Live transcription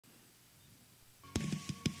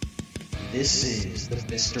This is the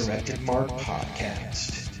Misdirected Mark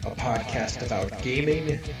Podcast, a podcast about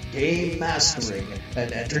gaming, game mastering,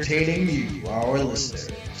 and entertaining you, our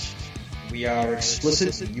listeners. We are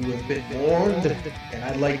explicit, you have been warned, and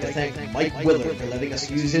I'd like to thank Mike Willard for letting us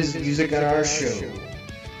use his music on our show.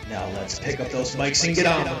 Now let's pick up those mics and get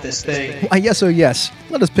on with this thing. Yes, oh yes.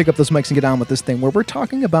 Let us pick up those mics and get on with this thing, where we're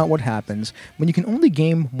talking about what happens when you can only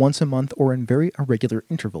game once a month or in very irregular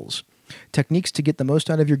intervals. Techniques to get the most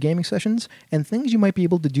out of your gaming sessions, and things you might be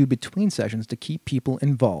able to do between sessions to keep people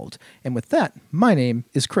involved. And with that, my name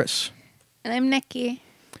is Chris. And I'm Nikki.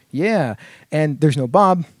 Yeah, and there's no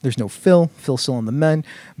Bob, there's no Phil. Phil's still on the mend.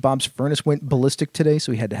 Bob's furnace went ballistic today,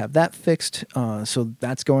 so we had to have that fixed. So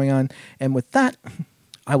that's going on. And with that,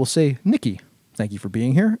 I will say, Nikki, thank you for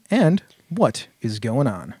being here. And what is going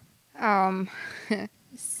on?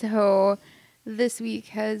 So this week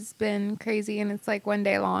has been crazy, and it's like one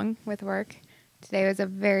day long with work. Today was a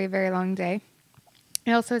very, very long day.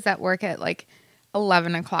 I also was at work at like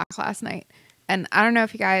 11 o'clock last night. And I don't know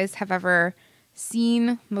if you guys have ever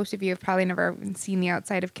seen, most of you have probably never even seen the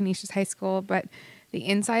outside of Canisius High School, but the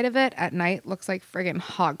inside of it at night looks like friggin'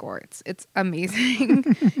 Hogwarts. It's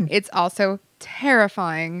amazing. It's also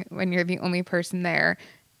terrifying when you're the only person there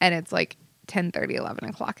and it's like 10:30, 11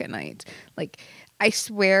 o'clock at night. Like, I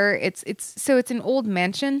swear it's an old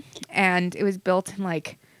mansion, and it was built in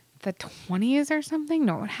like the 20s or something.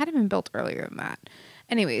 No, it hadn't been built earlier than that.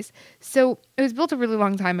 Anyways, so it was built a really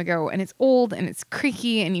long time ago, and it's old and it's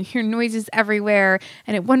creaky and you hear noises everywhere.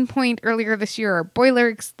 And at one point earlier this year, our boiler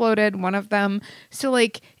exploded, one of them. So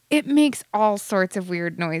like, it makes all sorts of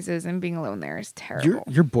weird noises, and being alone there is terrible.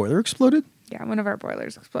 Your boiler exploded? Yeah, one of our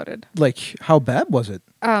boilers exploded. Like, how bad was it?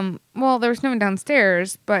 Well, there was no one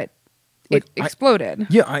downstairs, but it exploded.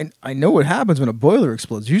 I know what happens when a boiler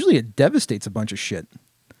explodes. Usually it devastates a bunch of shit.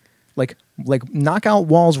 Like knockout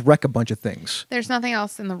walls wreck a bunch of things. There's nothing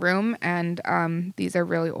else in the room, and these are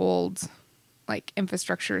really old, like,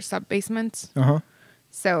 infrastructure sub-basements. Uh-huh.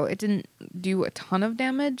 So it didn't do a ton of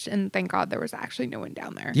damage, and thank God there was actually no one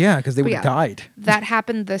down there. Yeah, because they would have died. That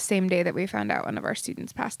happened the same day that we found out one of our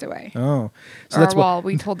students passed away. Oh. So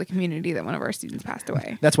we told the community that one of our students passed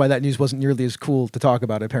away. That's why that news wasn't nearly as cool to talk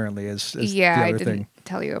about, apparently, as the other I didn't thing.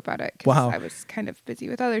 Tell you about it because I was kind of busy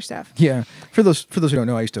with other stuff. Yeah. For those who don't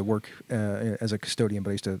know, I used to work as a custodian, but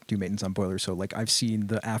I used to do maintenance on boilers. So, like, I've seen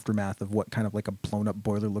the aftermath of what kind of like a blown up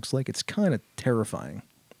boiler looks like. It's kind of terrifying.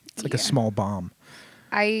 It's like a small bomb.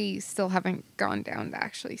 I still haven't gone down to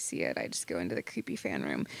actually see it. I just go into the creepy fan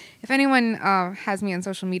room. If anyone has me on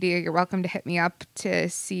social media, you're welcome to hit me up to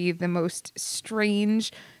see the most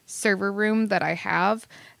strange server room that I have.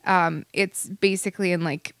 It's basically in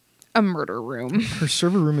like a murder room. Her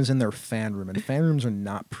server room is in their fan room, and fan rooms are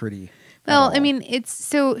not pretty. Well, I mean, it's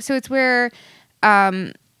so it's where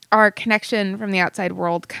our connection from the outside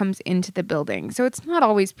world comes into the building. So it's not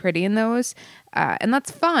always pretty in those, and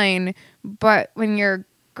that's fine. But when you're a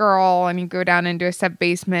girl and you go down into a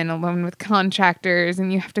sub-basement alone with contractors,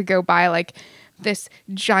 and you have to go by like this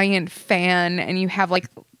giant fan, and you have like,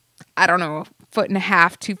 I don't know,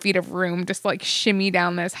 1.5 feet, 2 feet of room, just like shimmy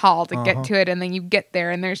down this hall to get to it. And then you get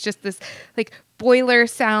there and there's just this like boiler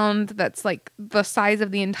sound that's like the size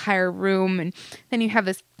of the entire room. And then you have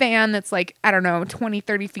this fan that's like, I don't know, 20,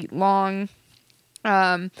 30 feet long,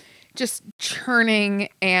 just churning.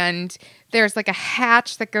 And there's like a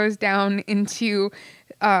hatch that goes down into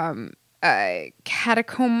a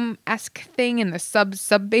catacomb-esque thing in the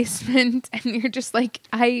sub-basement. And you're just like,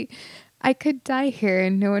 I could die here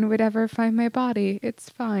and no one would ever find my body. It's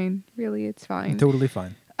fine. Really, it's fine. Totally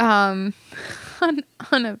fine. On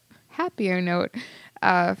a happier note,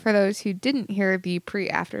 for those who didn't hear the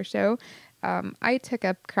pre-after show, I took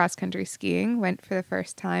up cross-country skiing, went for the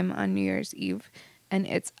first time on New Year's Eve, and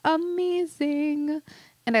it's amazing.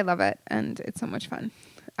 And I love it, and it's so much fun.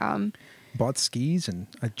 Bought skis and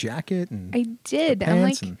a jacket and I did. I'm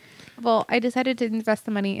like, well, I decided to invest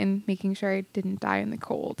the money in making sure I didn't die in the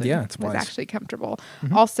cold. And yeah, it's wise. Was actually comfortable.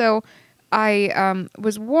 Mm-hmm. Also, I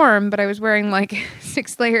was warm, but I was wearing like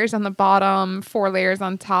 6 layers on the bottom, 4 layers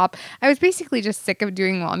on top. I was basically just sick of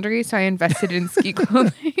doing laundry, so I invested in ski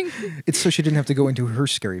clothing. It's so she didn't have to go into her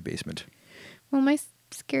scary basement. Well, my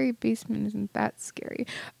scary basement isn't that scary.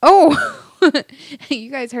 Oh,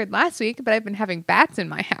 you guys heard last week, but I've been having bats in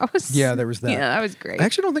my house. Yeah, there was that. Yeah, that was great. I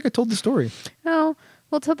actually don't think I told the story. Oh,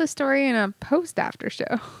 we'll tell the story in a post-after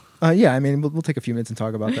show. Yeah, I mean, we'll take a few minutes and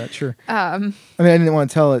talk about that, sure. I mean, I didn't want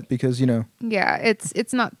to tell it because, you know. Yeah,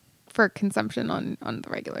 it's not for consumption on the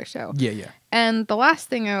regular show. Yeah. And the last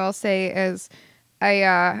thing I will say is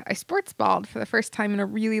I sports balled for the first time in a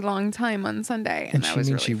really long time on Sunday, and that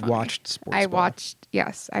was really funny. Watched sports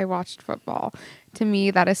ball. I watched football. To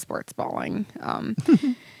me, that is sports balling.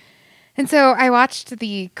 And so I watched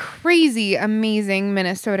the crazy, amazing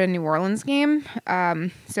Minnesota-New Orleans game.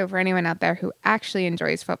 So for anyone out there who actually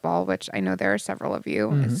enjoys football, which I know there are several of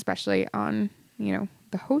you, especially on,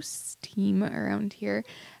 the hosts team around here,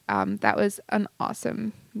 that was an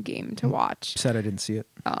awesome game to watch. Sad I didn't see it.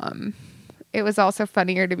 It was also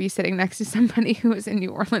funnier to be sitting next to somebody who was a New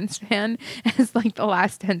Orleans fan as like the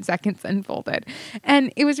last 10 seconds unfolded.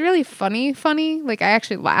 And it was really funny. Like I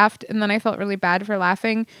actually laughed, and then I felt really bad for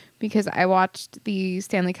laughing because I watched the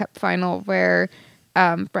Stanley Cup final where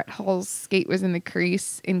Brett Hull's skate was in the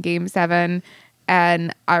crease in Game 7,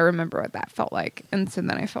 and I remember what that felt like. And so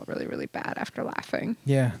then I felt really, really bad after laughing.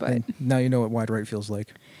 Yeah, but now you know what wide right feels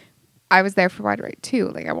like. I was there for wide right too.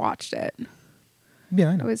 Like I watched it.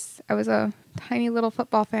 Yeah, I know. I was a tiny little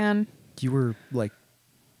football fan. You were like...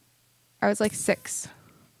 I was like 6.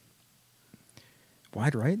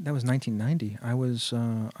 Wide right? That was 1990. I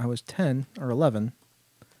was 10 or 11.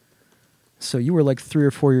 So you were like 3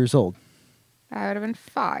 or 4 years old. I would have been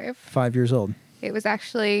 5. 5 years old. It was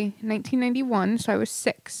actually 1991, so I was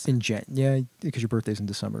 6. Yeah, because your birthday's in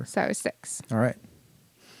December. So I was 6. All right.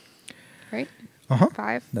 Right?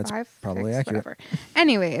 5. That's 5, probably 6, accurate. whatever.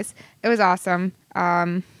 Anyways, it was awesome.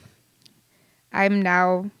 I'm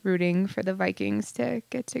now rooting for the Vikings to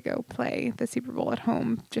get to go play the Super Bowl at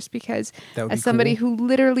home, just because as somebody who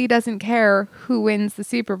literally doesn't care who wins the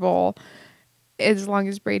Super Bowl, as long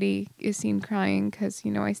as Brady is seen crying, because,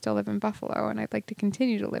 I still live in Buffalo and I'd like to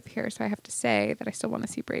continue to live here. So I have to say that I still want to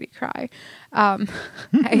see Brady cry.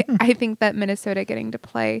 I think that Minnesota getting to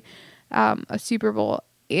play a Super Bowl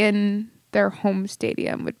in their home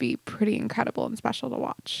stadium would be pretty incredible and special to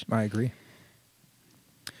watch. I agree.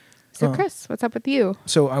 So Chris, what's up with you?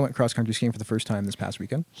 So I went cross country skiing for the first time this past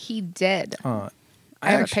weekend. He did. I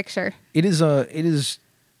have a picture. It is.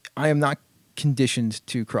 I am not conditioned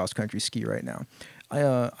to cross country ski right now.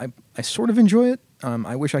 I sort of enjoy it.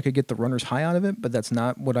 I wish I could get the runner's high out of it, but that's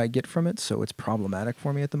not what I get from it, so it's problematic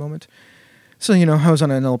for me at the moment. So, I was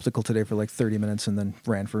on an elliptical today for like 30 minutes and then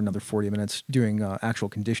ran for another 40 minutes doing actual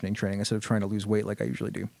conditioning training instead of trying to lose weight like I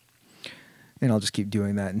usually do. And I'll just keep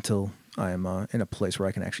doing that until I am in a place where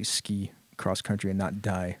I can actually ski cross country and not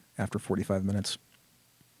die after 45 minutes.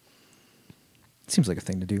 Seems like a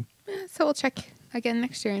thing to do. So we'll check again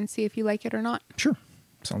next year and see if you like it or not. Sure.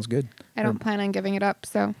 Sounds good. I don't plan on giving it up,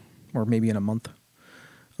 so. Or maybe in a month.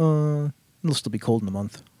 It'll still be cold in a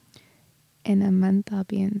month. In a month, I'll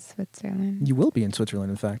be in Switzerland. You will be in Switzerland,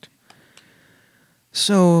 in fact.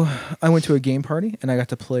 So I went to a game party, and I got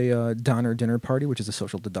to play Donner Dinner Party, which is a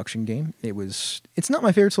social deduction game. It's not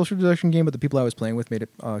my favorite social deduction game, but the people I was playing with made it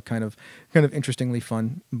kind of interestingly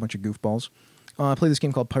fun. A bunch of goofballs. I played this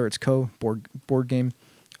game called Pirates Co. board game.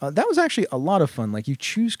 That was actually a lot of fun. Like, you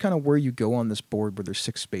choose kind of where you go on this board where there's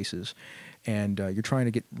 6 spaces, and you're trying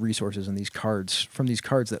to get resources in these cards from these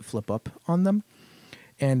cards that flip up on them.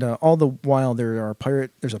 And all the while, there's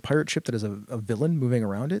a pirate ship that is a villain moving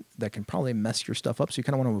around it that can probably mess your stuff up, so you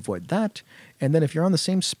kind of want to avoid that. And then if you're on the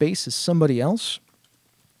same space as somebody else,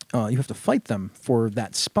 you have to fight them for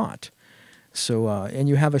that spot. So, and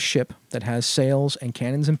you have a ship that has sails and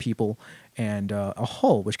cannons and people, and a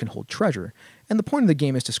hull which can hold treasure. And the point of the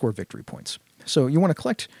game is to score victory points. So you want to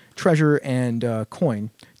collect treasure and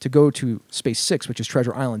coin to go to Space 6, which is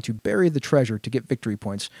Treasure Island, to bury the treasure to get victory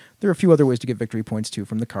points. There are a few other ways to get victory points, too,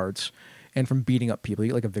 from the cards and from beating up people. You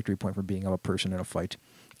get like a victory point for beating up a person in a fight,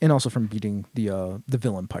 and also from beating the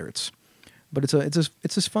villain pirates. But it's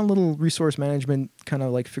this fun little resource management, kind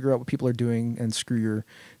of like figure out what people are doing and screw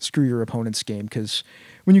your opponent's game. Because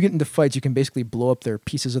when you get into fights, you can basically blow up their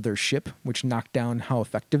pieces of their ship, which knock down how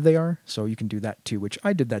effective they are. So you can do that too, which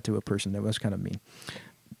I did that to a person. That was kind of mean.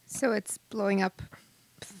 So it's blowing up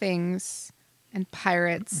things and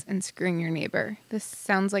pirates and screwing your neighbor. This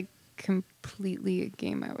sounds like completely a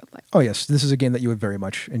game I would like. Oh yes, this is a game that you would very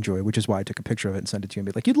much enjoy, which is why I took a picture of it and sent it to you and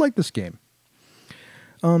be like, you'd like this game.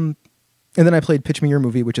 And then I played Pitch Me Your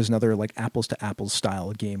Movie, which is another like apples to apples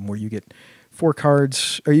style game where you get 4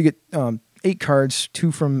 cards, or you get 8 cards,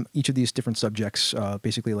 2 from each of these different subjects,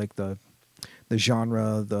 basically like the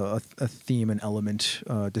genre, a theme, an element,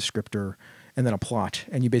 descriptor, and then a plot.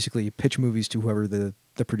 And you basically pitch movies to whoever the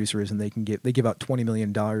producer is, and they give out $20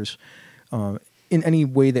 million in any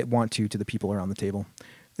way they want to the people around the table.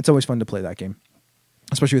 It's always fun to play that game,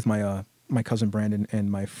 especially with my cousin Brandon and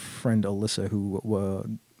my friend Alyssa,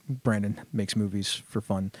 who Brandon makes movies for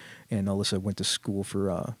fun, and Alyssa went to school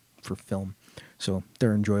for film, so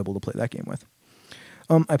they're enjoyable to play that game with.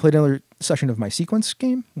 I played another session of my sequence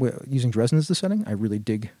game using Dresden as the setting. I really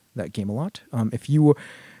dig that game a lot. If you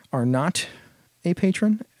are not a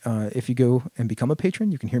patron, if you go and become a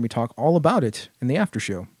patron, you can hear me talk all about it in the after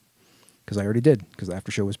show. Because I already did, because the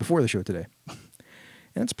after show was before the show today. And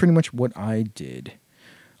that's pretty much what I did.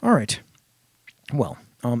 All right. Well,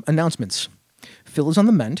 announcements. Phil is on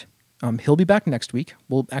the mend. He'll be back next week.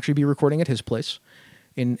 We'll actually be recording at his place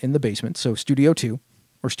in the basement. So Studio 2,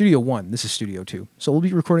 or Studio 1. This is Studio 2. So we'll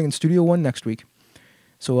be recording in Studio 1 next week.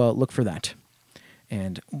 So look for that.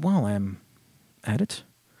 And while I'm at it,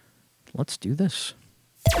 let's do this.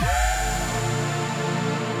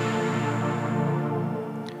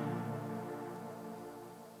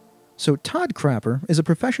 So Todd Crapper is a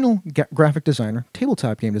professional graphic designer,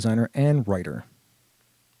 tabletop game designer, and writer.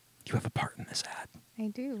 You have a part in this ad. I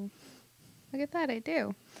do. Look at that, I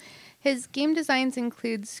do. His game designs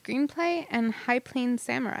include Screenplay and High Plains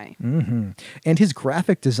Samurai. Mm-hmm. And his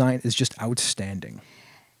graphic design is just outstanding.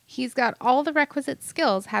 He's got all the requisite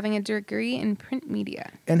skills, having a degree in print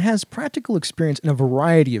media. And has practical experience in a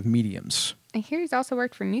variety of mediums. I hear he's also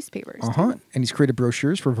worked for newspapers. Uh-huh. And he's created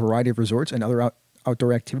brochures for a variety of resorts and other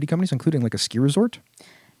outdoor activity companies, including like a ski resort.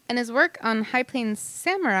 And his work on High Plains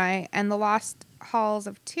Samurai and the Lost Halls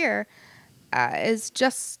of Tyr is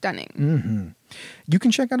just stunning. Mm-hmm. You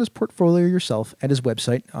can check out his portfolio yourself at his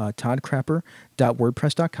website,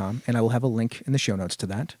 toddcrapper.wordpress.com, and I will have a link in the show notes to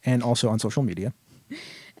that, and also on social media.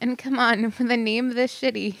 And come on, with a name this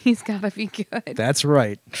shitty, he's got to be good. That's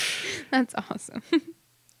right. That's awesome.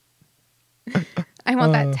 I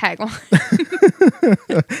want that tagline.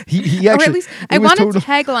 he actually, or at least I want a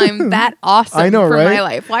tagline that awesome I know, for right? my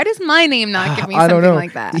life. Why does my name not give me I don't something know.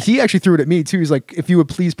 like that? He actually threw it at me too. He's like, if you would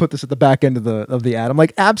please put this at the back end of the ad. I'm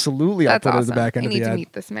like, absolutely, That's I'll put awesome. it at the back end of the ad. I need to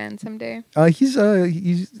meet this man someday.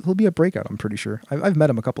 He'll be at Breakout, I'm pretty sure. I've met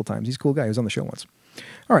him a couple times. He's a cool guy. He was on the show once.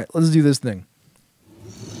 All right, let's do this thing.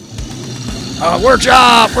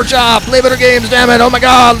 Workshop, play better games, damn it. Oh my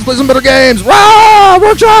God, let's play some better games. Rah,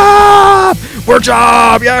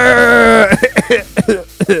 workshop, yeah. I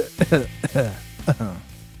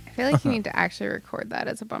feel like you need to actually record that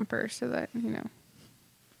as a bumper so that, it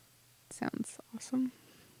sounds awesome.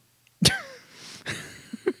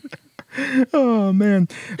 Oh man.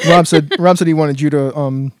 Rob said he wanted you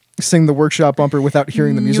to sing the workshop bumper without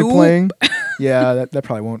hearing the music playing. Yeah, that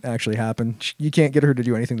probably won't actually happen. You can't get her to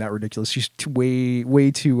do anything that ridiculous. She's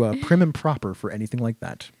way too prim and proper for anything like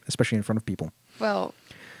that, especially in front of people. Well,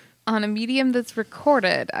 on a medium that's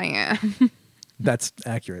recorded, I am. That's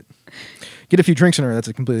accurate. Get a few drinks in her, that's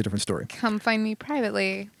a completely different story. Come find me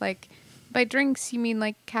privately. Like, by drinks, you mean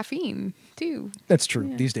like caffeine, too. That's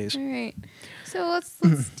true, these days. All right. So let's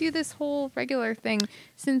do this whole regular thing.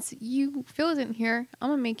 Since Phil isn't here, I'm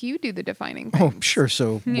going to make you do the defining thing. Oh, sure.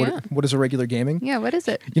 So what is Irregular Gaming? Yeah, what is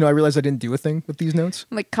it? I realized I didn't do a thing with these notes.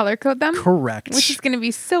 Like color code them? Correct. Which is going to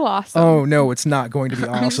be so awesome. Oh, no, it's not going to be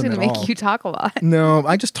I'm just awesome going to make you talk a lot. No,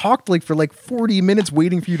 I just talked for 40 minutes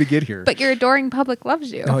waiting for you to get here. But your adoring public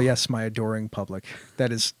loves you. Oh, yes, my adoring public.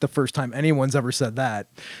 That is the first time anyone's ever said that.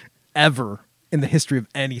 Ever. In the history of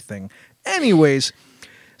anything. Anyways,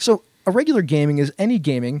 so Irregular Gaming is any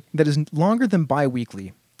gaming that is longer than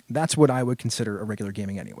bi-weekly. That's what I would consider Irregular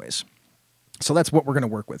Gaming anyways. So that's what we're going to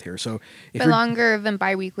work with here. So if By longer than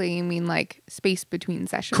bi-weekly, you mean like space between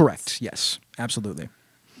sessions? Correct. Yes, absolutely.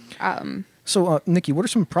 So, Nikki, what are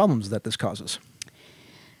some problems that this causes?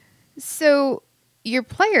 So your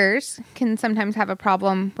players can sometimes have a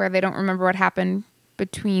problem where they don't remember what happened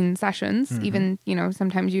between sessions. Mm-hmm. Even,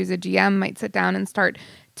 sometimes you as a GM might sit down and start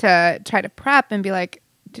to try to prep and be like,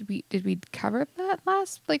 did we cover that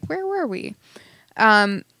last? Like, where were we?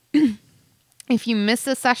 If you miss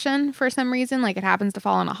a session for some reason, like it happens to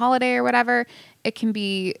fall on a holiday or whatever, it can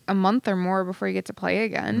be a month or more before you get to play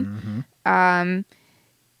again. Mm-hmm.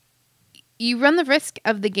 You run the risk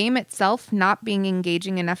of the game itself not being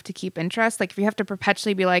engaging enough to keep interest. Like if you have to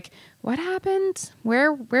perpetually be like, what happened?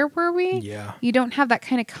 Where were we? Yeah. You don't have that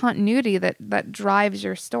kind of continuity that drives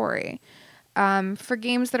your story. For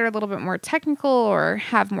games that are a little bit more technical or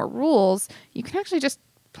have more rules, you can actually just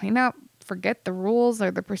plain out forget the rules or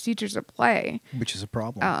the procedures of play. Which is a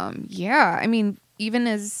problem. Yeah. I mean, even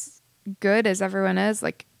as good as everyone is,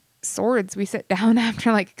 like Swords, we sit down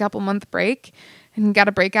after like a couple month break and got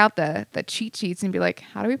to break out the cheat sheets and be like,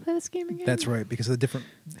 how do we play this game again? That's right, because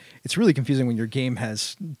it's really confusing when your game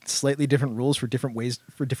has slightly different rules for different ways,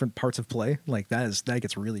 for different parts of play. Like that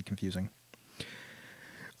gets really confusing.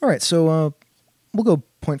 All right, so we'll go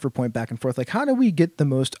point for point back and forth. Like, how do we get the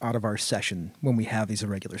most out of our session when we have these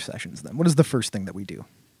irregular sessions then? What is the first thing that we do?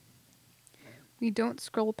 we don't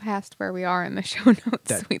scroll past where we are in the show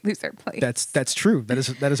notes. We lose our place. That's true. That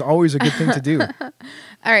is always a good thing to do. All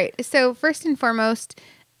right. So first and foremost,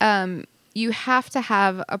 you have to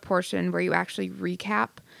have a portion where you actually recap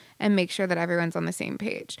and make sure that everyone's on the same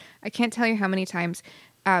page. I can't tell you how many times.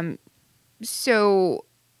 So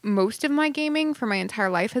most of my gaming for my entire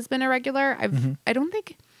life has been irregular. I don't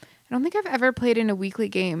think I've ever played in a weekly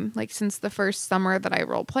game like since the first summer that I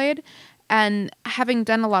role played. And having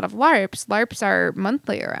done a lot of LARPs are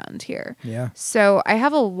monthly around here. Yeah. So I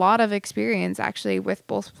have a lot of experience actually with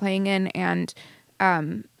both playing in and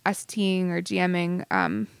STing or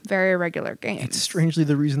GMing very irregular games. It's strangely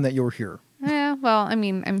the reason that you're here. Yeah, well, I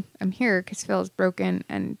mean, I'm here because Phil is broken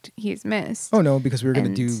and he's missed. Oh no, because we were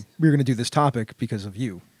gonna do this topic because of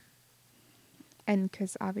you. And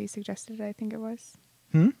because Avi suggested it, I think it was.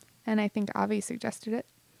 And I think Avi suggested it.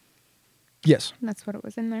 Yes. And that's what it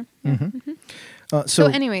was in there. So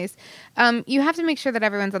anyways, you have to make sure that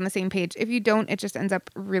everyone's on the same page. If you don't, it just ends up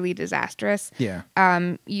really disastrous. Yeah.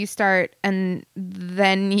 You start and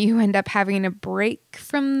then you end up having a break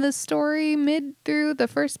from the story mid through the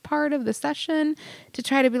first part of the session to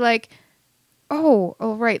try to be like, oh,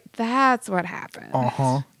 right, that's what happened.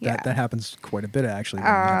 Yeah. That happens quite a bit actually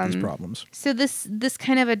when we have these problems. So this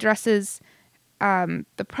kind of addresses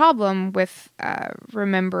the problem with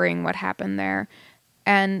remembering what happened there.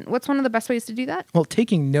 And what's one of the best ways to do that? Well,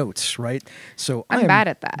 taking notes, right? So I'm bad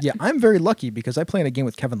at that. Yeah, I'm very lucky because I play in a game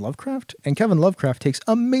with Kevin Lovecraft, and Kevin Lovecraft takes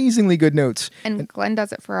amazingly good notes. And Glenn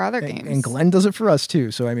does it for our other games. And Glenn does it for us too.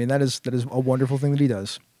 So I mean, that is a wonderful thing that he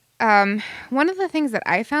does. One of the things that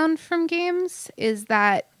I found from games is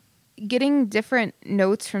that getting different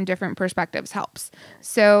notes from different perspectives helps.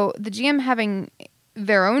 So the GM having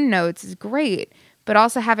their own notes is great, but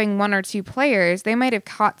also having one or two players, they might have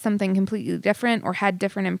caught something completely different or had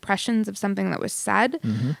different impressions of something that was said.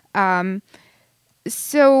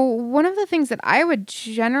 So one of the things that I would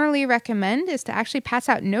generally recommend is to actually pass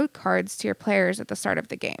out note cards to your players at the start of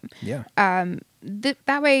the game. Yeah.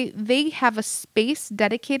 That way they have a space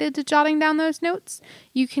dedicated to jotting down those notes.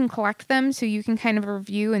 You can collect them so you can kind of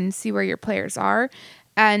review and see where your players are.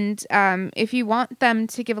 And if you want them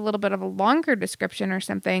to give a little bit of a longer description or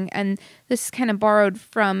something, and this is kind of borrowed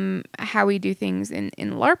from how we do things in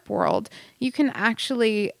LARP world, you can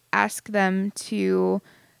actually ask them to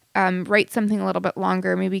write something a little bit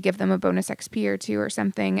longer, maybe give them a bonus XP or two or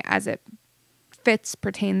something as it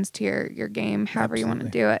pertains to your game, however you want to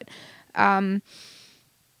do it. And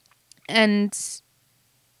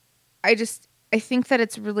I think that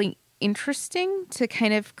it's really interesting to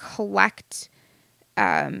kind of collect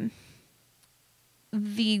I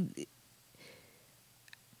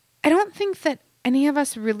don't think that any of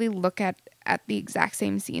us really look at the exact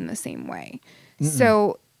same scene the same way.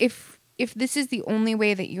 So if this is the only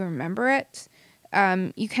way that you remember it,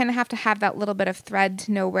 you kind of have to have that little bit of thread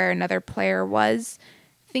to know where another player was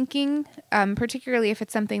thinking, particularly if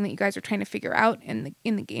it's something that you guys are trying to figure out in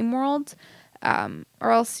the game world, or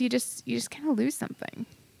else you just kind of lose something.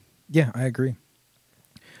 Yeah, I agree.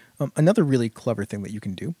 Another really clever thing that you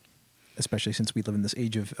can do, especially since we live in this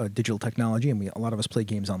age of digital technology and a lot of us play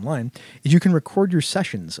games online, is you can record your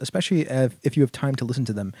sessions, especially if you have time to listen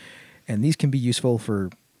to them. And these can be useful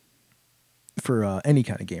for any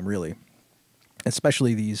kind of game, really.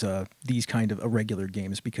 Especially these kind of irregular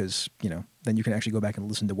games, because then you can actually go back and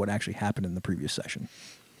listen to what actually happened in the previous session.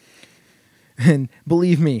 And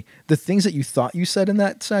believe me, the things that you thought you said in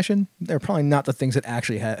that session, they're probably not the things that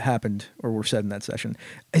actually happened or were said in that session.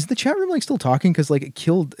 Is the chat room still talking? Because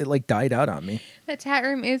it died out on me. The chat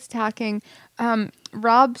room is talking.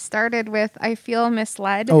 Rob started with, I feel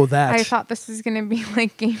misled. Oh, that. I thought this was going to be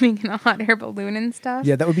like gaming in a hot air balloon and stuff.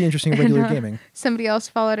 Yeah, that would be interesting in regular gaming. Somebody else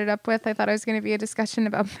followed it up with, I thought it was going to be a discussion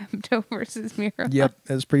about Pepto versus Mira. Yep,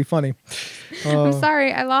 that was pretty funny. I'm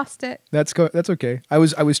sorry, I lost it. That's okay. I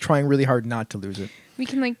was trying really hard not to lose it. We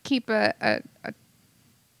can keep a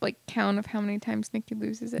count of how many times Nikki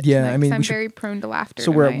loses it. Yeah, tonight, I mean, I'm very prone to laughter.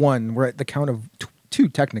 So tonight. we're at 1. We're at the count of 2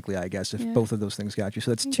 technically, I guess, if both of those things got you.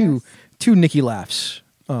 So that's two Nikki laughs.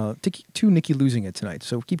 2 Nikki losing it tonight.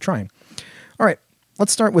 So keep trying. All right,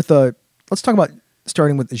 let's talk about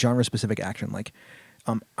starting with genre specific action.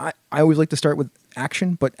 I always like to start with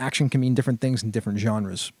action, but action can mean different things in different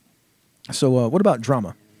genres. So what about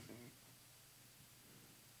drama?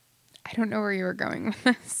 I don't know where you were going with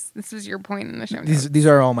this. This was your point in the show notes. These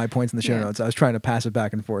are all my points in the show notes. I was trying to pass it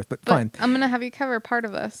back and forth, but fine. I'm going to have you cover part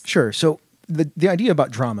of this. Sure. So the idea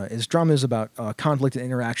about drama is about conflict and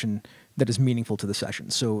interaction that is meaningful to the session.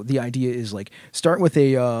 So the idea is start with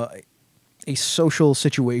a social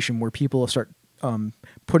situation where people start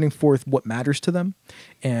putting forth what matters to them,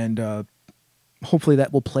 and hopefully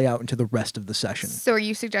that will play out into the rest of the session. So are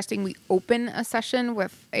you suggesting we open a session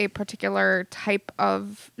with a particular type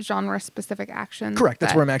of genre-specific action? Correct.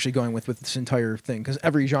 That's where I'm actually going with this entire thing, because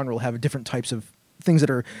every genre will have different types of things that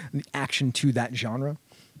are the action to that genre.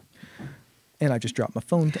 And I just dropped my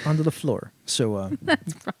phone onto the floor. So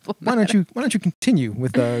That's why don't you continue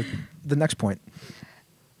with the next point?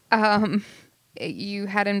 You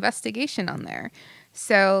had investigation on there.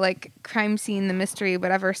 So like crime scene, the mystery,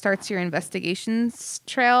 whatever starts your investigations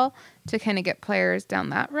trail to kind of get players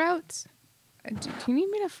down that route. Do you need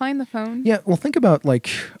me to find the phone? Yeah, well, think about like,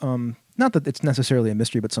 not that it's necessarily a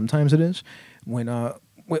mystery, but sometimes it is. When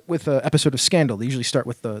with an episode of Scandal, they usually start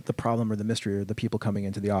with the problem or the mystery or the people coming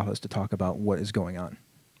into the office to talk about what is going on.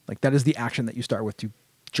 Like that is the action that you start with to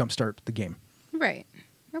jumpstart the game. Right.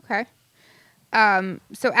 Okay.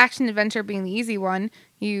 So action adventure being the easy one,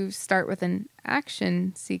 you start with an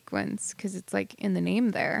action sequence because it's like in the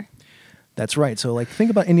name there. That's right. So like think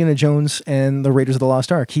about Indiana Jones and the Raiders of the Lost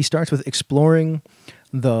Ark. He starts with exploring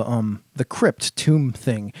the crypt tomb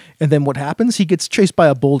thing, and then what happens? He gets chased by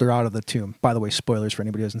a boulder out of the tomb. By the way, spoilers for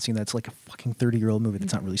anybody who hasn't seen that. It's like a fucking 30-year-old movie.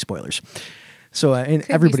 That's not really spoilers. So and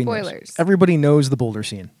everybody knows the boulder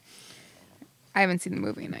scene. I haven't seen the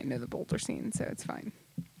movie and I know the boulder scene, so it's fine.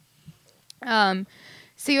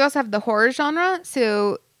 So you also have the horror genre.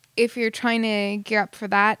 So if you're trying to gear up for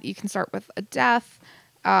that, you can start with a death,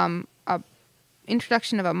 a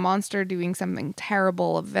introduction of a monster doing something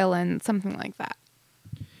terrible, a villain, something like that.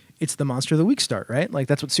 It's the Monster of the Week start, right? Like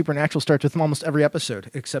that's what Supernatural starts with in almost every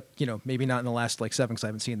episode, except, maybe not in the last like 7 because I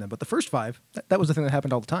haven't seen them, but the first 5, that was the thing that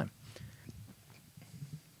happened all the time.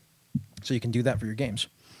 So you can do that for your games.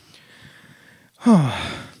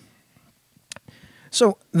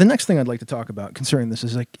 So the next thing I'd like to talk about concerning this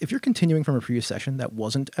is like if you're continuing from a previous session that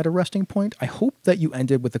wasn't at a resting point, I hope that you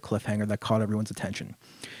ended with a cliffhanger that caught everyone's attention.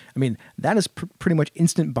 I mean, that is pretty much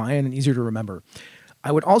instant buy-in and easier to remember.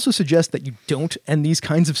 I would also suggest that you don't end these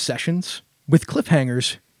kinds of sessions with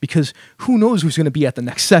cliffhangers because who knows who's going to be at the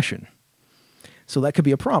next session. So that could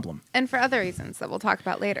be a problem. And for other reasons that we'll talk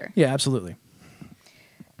about later. Yeah, absolutely.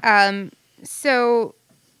 So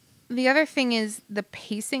the other thing is the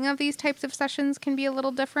pacing of these types of sessions can be a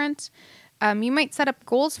little different. You might set up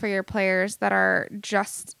goals for your players that are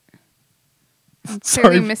just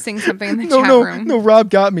clearly missing something in the chat room. No, Rob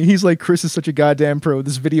got me. He's like, Chris is such a goddamn pro.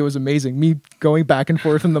 This video is amazing. Me going back and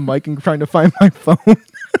forth in the mic and trying to find my phone.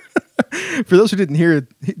 For those who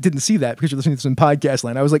didn't see that because you're listening to this in podcast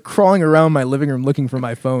land, I was like crawling around my living room looking for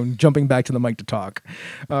my phone, jumping back to the mic to talk.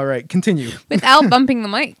 All right, continue. Without bumping the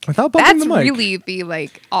mic. Without bumping the mic. That's really the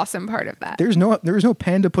like awesome part of that. There is no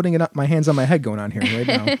panda putting it up my hands on my head going on here right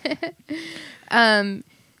now.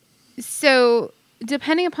 So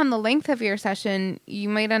depending upon the length of your session, you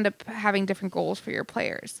might end up having different goals for your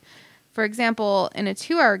players. For example, in a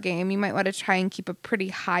 2-hour game, you might want to try and keep a pretty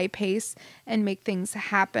high pace and make things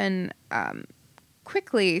happen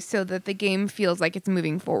quickly so that the game feels like it's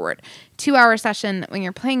moving forward. 2-hour session, when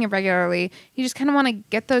you're playing it regularly, you just kind of want to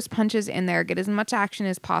get those punches in there, get as much action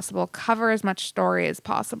as possible, cover as much story as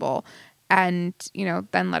possible, and,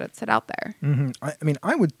 then let it sit out there. Mm-hmm. I mean,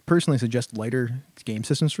 I would personally suggest lighter game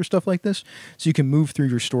systems for stuff like this so you can move through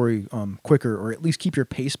your story quicker or at least keep your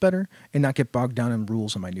pace better and not get bogged down in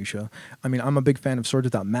rules and minutia. I mean, I'm a big fan of Swords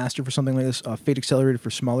Without Master for something like this, Fate Accelerated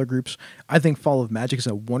for smaller groups. I think Fall of Magic is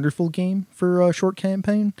a wonderful game for a short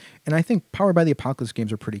campaign, and I think Powered by the Apocalypse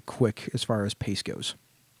games are pretty quick as far as pace goes.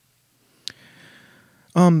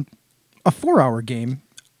 A 4-hour game,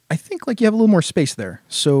 I think like you have a little more space there.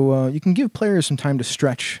 So you can give players some time to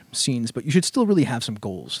stretch scenes, but you should still really have some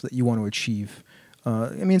goals that you want to achieve. I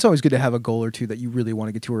mean, it's always good to have a goal or two that you really want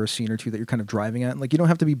to get to or a scene or two that you're kind of driving at. Like you don't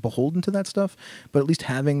have to be beholden to that stuff, but at least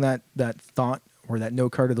having that thought or that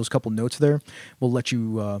note card or those couple notes there will let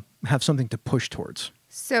you have something to push towards.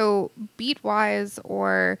 So beat-wise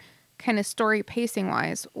or kind of story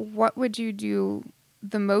pacing-wise, what would you do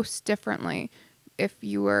the most differently if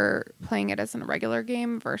you were playing it as a regular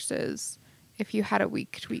game versus if you had a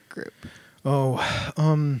week-to-week group?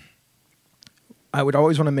 I would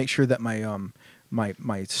always want to make sure that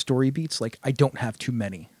my story beats, like I don't have too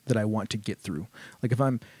many that I want to get through. Like if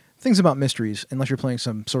I'm things about mysteries, unless you're playing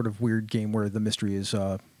some sort of weird game where the mystery is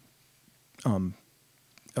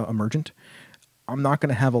emergent, I'm not going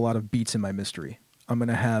to have a lot of beats in my mystery. I'm going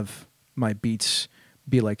to have my beats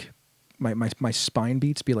be like my spine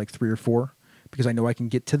beats be like 3 or 4. Because I know I can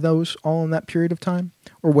get to those all in that period of time,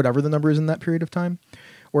 or whatever the number is in that period of time.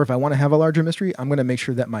 Or if I want to have a larger mystery, I'm going to make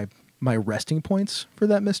sure that my resting points for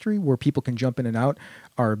that mystery, where people can jump in and out,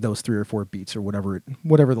 are those 3 or 4 beats, or whatever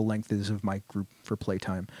the length is of my group for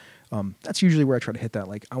playtime. That's usually where I try to hit that.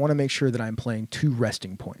 Like, I want to make sure that I'm playing 2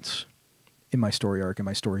 resting points in my story arc and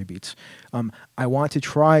my story beats. I want to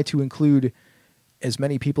try to include as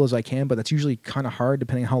many people as I can, but that's usually kind of hard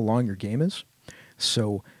depending on how long your game is.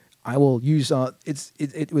 So I will use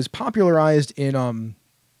it was popularized in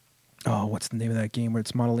what's the name of that game where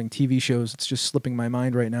it's modeling TV shows? It's just slipping my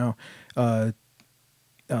mind right now.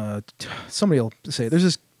 Somebody will say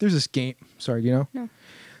there's this game. Sorry, do you know?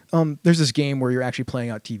 No. There's this game where you're actually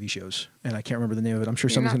playing out TV shows, and I can't remember the name of it. I'm sure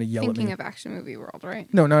someone's going to yell at me. Thinking of Action Movie World,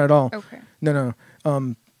 right? No, not at all. Okay. No.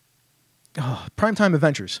 Primetime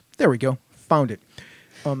Adventures. There we go. Found it.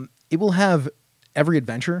 It will have every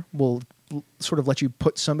adventure will sort of let you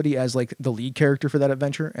put somebody as like the lead character for that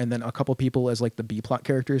adventure, and then a couple people as like the B plot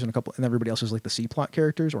characters, and everybody else is like the C plot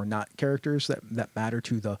characters or not characters that matter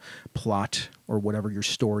to the plot or whatever your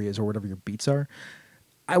story is or whatever your beats are.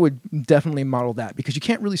 I would definitely model that because you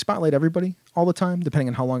can't really spotlight everybody all the time, depending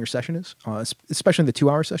on how long your session is. Especially in the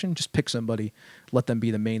 2-hour session, just pick somebody, let them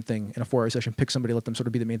be the main thing. In a 4-hour session, pick somebody, let them sort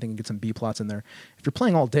of be the main thing, and get some B plots in there. If you're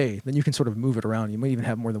playing all day, then you can sort of move it around. You might even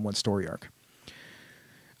have more than one story arc.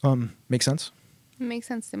 Make sense? Makes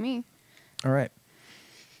sense to me. All right.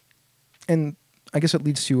 And I guess it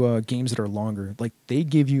leads to games that are longer. Like, they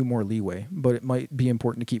give you more leeway, but it might be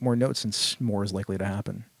important to keep more notes since more is likely to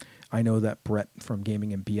happen. I know that Brett from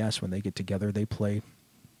Gaming and BS, when they get together, they play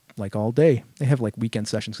like all day. They have like weekend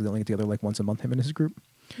sessions because they only get together like once a month, him and his group.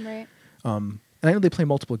 Right. And I know they play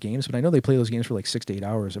multiple games, but I know they play those games for like 6 to 8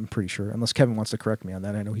 hours, I'm pretty sure. Unless Kevin wants to correct me on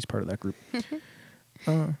that. I know he's part of that group.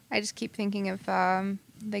 I just keep thinking of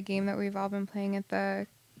the game that we've all been playing at the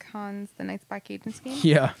cons, the Night's Black Agents game.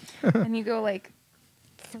 Yeah. And you go like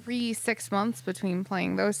 3-6 months between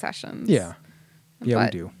playing those sessions. Yeah. Yeah,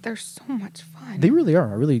 but we do. They're so much fun. They really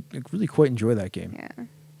are. I really quite enjoy that game. Yeah.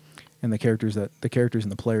 And the characters and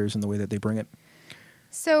the players and the way that they bring it.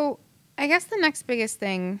 So I guess the next biggest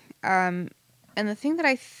thing, and the thing that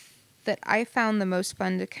I found the most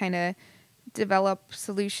fun to kind of develop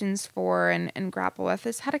solutions for and grapple with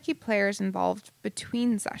is how to keep players involved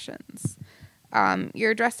between sessions.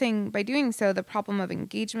 You're addressing, by doing so, the problem of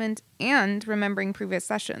engagement and remembering previous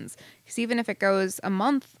sessions. Because even if it goes a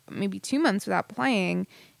month, maybe 2 months without playing,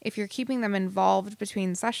 if you're keeping them involved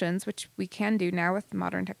between sessions, which we can do now with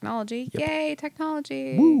modern technology, Yep. Yay,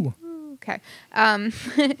 technology! Woo! Okay.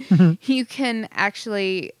 You can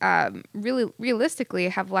actually really realistically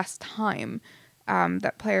have less time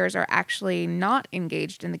that players are actually not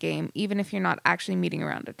engaged in the game, even if you're not actually meeting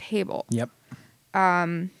around a table. Yep.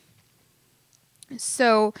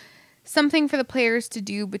 So something for the players to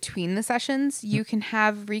do between the sessions, you can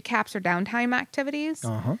have recaps or downtime activities.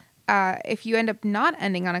 If you end up not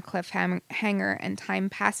ending on a cliffhanger and time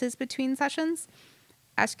passes between sessions,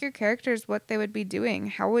 ask your characters what they would be doing.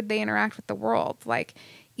 How would they interact with the world? Like,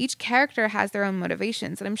 each character has their own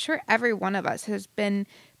motivations. And I'm sure every one of us has been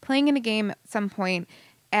playing in a game at some point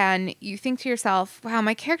and you think to yourself, wow,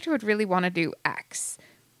 my character would really want to do X,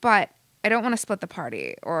 but I don't want to split the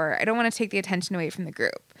party, or I don't want to take the attention away from the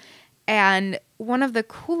group. And one of the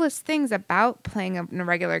coolest things about playing an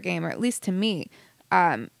irregular game, or at least to me,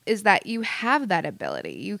 is that you have that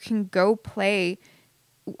ability. You can go play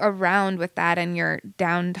around with that in your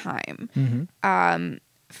downtime. Mm-hmm.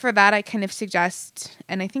 For that, I kind of suggest,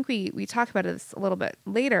 and I think we talk about this a little bit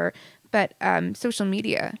later, but social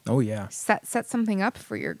media. Oh, yeah. Set something up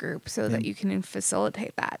for your group so that you can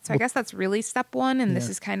facilitate that. So I guess that's really step 1, and this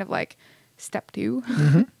is kind of like step 2.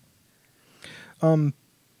 Mm-hmm.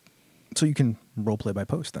 So you can role play by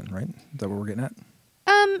post then, right? Is that what we're getting at?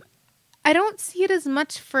 I don't see it as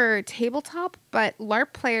much for tabletop, but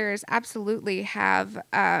LARP players absolutely have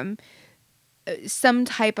some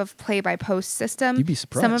type of play-by-post system. You'd be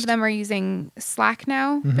surprised. Some of them are using Slack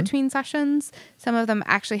now between sessions. Some of them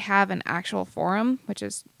actually have an actual forum, which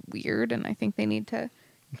is weird, and I think they need to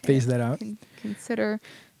phase that out. Consider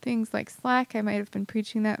things like Slack. I might have been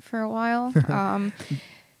preaching that for a while.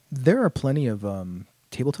 There are plenty of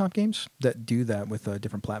tabletop games that do that with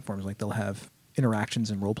different platforms. Like, they'll have interactions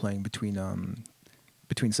and role-playing between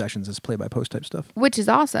sessions as play-by-post type stuff. Which is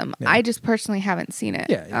awesome. Yeah. I just personally haven't seen it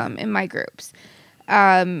in my groups.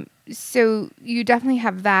 So you definitely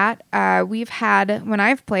have that. We've had, when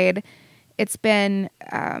I've played, it's been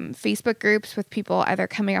Facebook groups with people either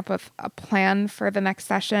coming up with a plan for the next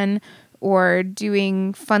session or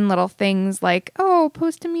doing fun little things like, oh,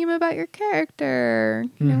 post a meme about your character,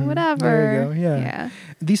 you know, whatever. There you go, yeah.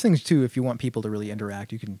 These things, too, if you want people to really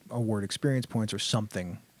interact, you can award experience points or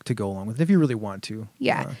something to go along with it if you really want to.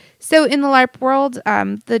 Yeah. So in the LARP world,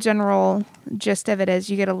 the general gist of it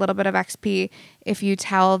is you get a little bit of XP if you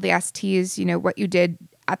tell the STs, you know, what you did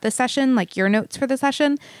at the session, like your notes for the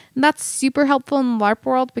session. And that's super helpful in the LARP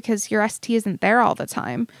world because your ST isn't there all the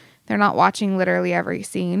time. They're not watching literally every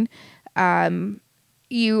scene.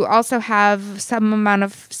 You also have some amount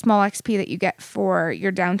of small XP that you get for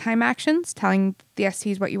your downtime actions, telling the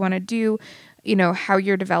STs what you want to do, you know, how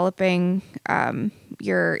you're developing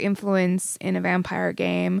your influence in a vampire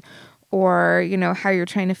game, or, you know, how you're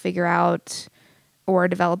trying to figure out or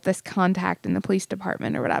develop this contact in the police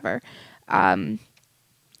department or whatever.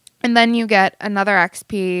 And then you get another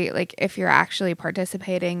XP, like if you're actually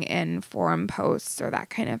participating in forum posts or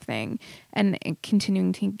that kind of thing, and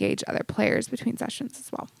continuing to engage other players between sessions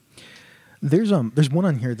as well. There's one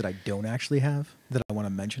on here that I don't actually have that I want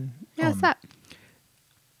to mention. Yeah, what's that?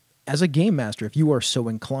 As a game master, if you are so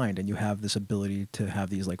inclined and you have this ability to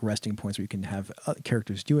have these like resting points where you can have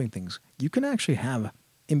characters doing things, you can actually have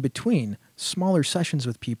in between smaller sessions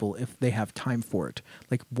with people if they have time for it,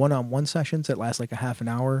 like one-on-one sessions that last like a half an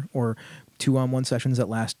hour, or two-on-one sessions that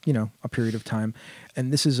last, you know, a period of time.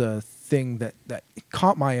 And this is a thing that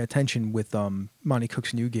caught my attention with Monty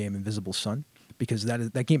Cook's new game Invisible Sun, because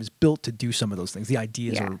that game is built to do some of those things. The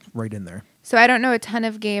ideas are right in there. So I don't know a ton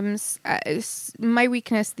of games. My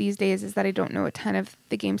weakness these days is that I don't know a ton of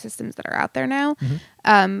the game systems that are out there now.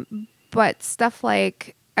 But stuff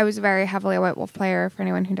like, I was very heavily a White Wolf player, for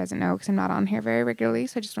anyone who doesn't know, because I'm not on here very regularly,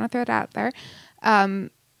 so I just want to throw it out there.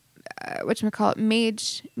 Whatchamacallit,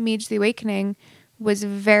 Mage the Awakening was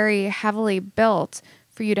very heavily built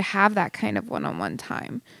for you to have that kind of one-on-one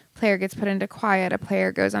time. Player gets put into quiet, a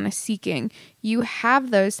player goes on a seeking. You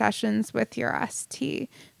have those sessions with your ST.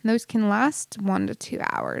 And those can last 1 to 2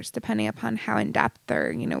 hours, depending upon how in-depth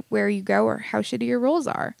or, you know, where you go or how shitty your rolls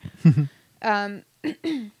are.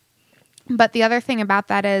 But the other thing about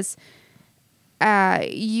that is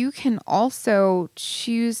you can also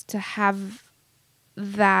choose to have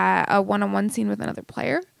a one-on-one scene with another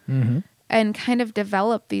player and kind of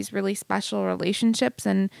develop these really special relationships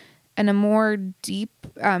and a more deep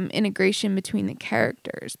integration between the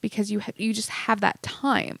characters, because you just have that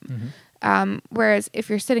time. Whereas if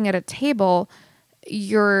you're sitting at a table,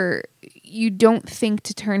 you don't think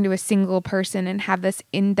to turn to a single person and have this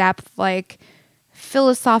in-depth, like,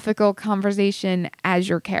 philosophical conversation as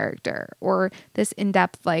your character, or this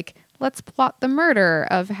in-depth, like, let's plot the murder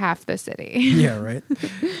of half the city. Yeah, right.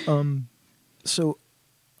 So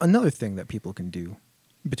another thing that people can do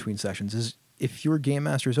between sessions is, if your game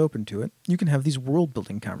master is open to it, you can have these world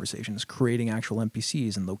building conversations, creating actual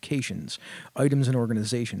NPCs and locations, items and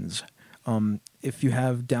organizations. If you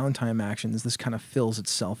have downtime actions, this kind of fills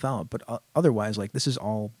itself out. But otherwise, like, this is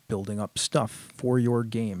all building up stuff for your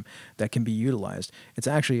game that can be utilized. It's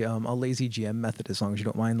actually a lazy GM method, as long as you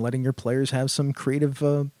don't mind letting your players have some creative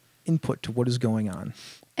input to what is going on.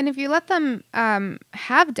 And if you let them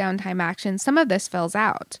have downtime actions, some of this fills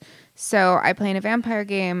out. So I play in a vampire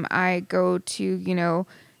game. I go to, you know,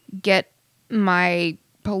 get my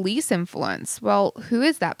police influence. Well, who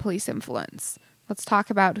is that police influence? Let's talk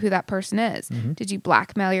about who that person is. Did you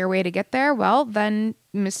blackmail your way to get there? Well, then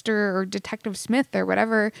Mr. or Detective Smith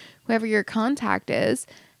or whoever your contact is,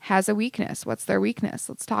 has a weakness. What's their weakness?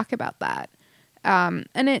 Let's talk about that. And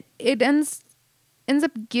it ends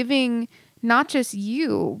up giving not just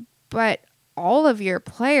you, but all of your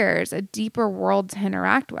players a deeper world to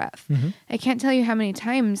interact with. I can't tell you how many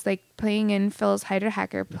times, like playing in Phil's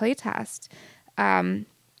Hydra-Hacker playtest,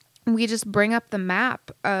 we just bring up the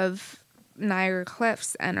map of Niagara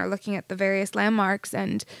Cliffs and are looking at the various landmarks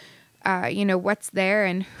and, you know, what's there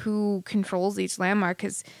and who controls each landmark,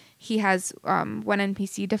 because he has one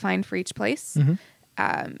NPC defined for each place.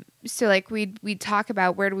 So, like, we talk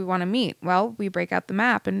about, where do we want to meet? Well, we break out the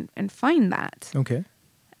map and find that. Okay.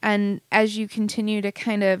 And as you continue to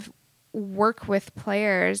kind of work with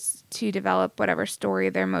players to develop whatever story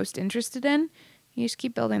they're most interested in, you just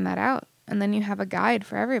keep building that out. And then you have a guide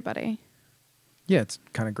for everybody. Yeah, it's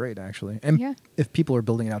kind of great, actually. And if people are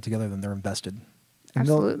building it out together, then they're invested. And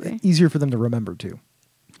Absolutely. Easier for them to remember, too.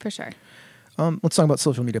 For sure. Let's talk about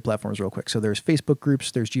social media platforms real quick. So there's Facebook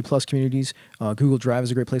groups, there's G+ communities. Google Drive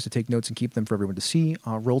is a great place to take notes and keep them for everyone to see.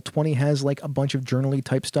 Roll20 has like a bunch of journaly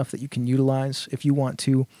type stuff that you can utilize if you want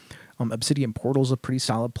to. Obsidian Portal is a pretty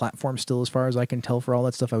solid platform still, as far as I can tell, for all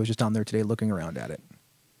that stuff. I was just on there today looking around at it.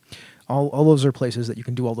 All those are places that you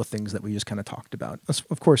can do all the things that we just kind of talked about.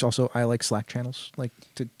 Of course, also, I like Slack channels, like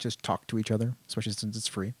to just talk to each other, especially since it's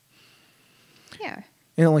free. Yeah.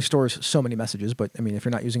 It only stores so many messages, but I mean, if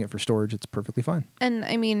you're not using it for storage, it's perfectly fine. And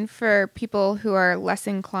I mean, for people who are less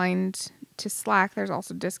inclined to Slack, there's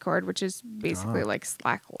also Discord, which is basically like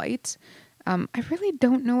Slack Lite. I really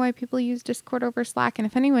don't know why people use Discord over Slack, and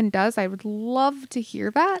if anyone does, I would love to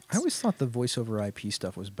hear that. I always thought the voice over IP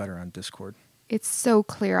stuff was better on Discord. It's so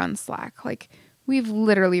clear on Slack. Like, we've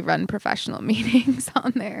literally run professional meetings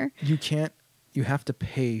on there. You have to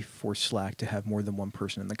pay for Slack to have more than one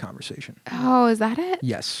person in the conversation. Oh, is that it?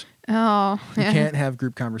 Yes. Oh. You can't have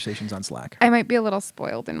group conversations on Slack. I might be a little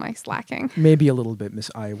spoiled in my slacking. Maybe a little bit, Miss.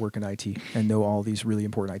 I work in IT and know all these really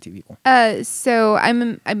important IT people. So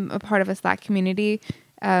I'm a part of a Slack community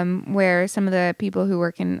where some of the people who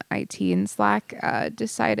work in IT in Slack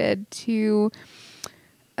decided to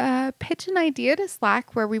pitch an idea to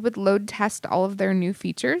Slack where we would load test all of their new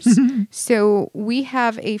features. So we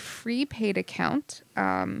have a free paid account,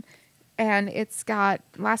 and it's got,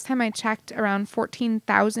 last time I checked, around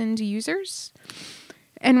 14,000 users.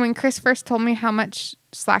 And when Chris first told me how much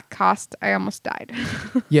Slack cost, I almost died.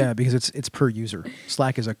 Yeah, because it's per user.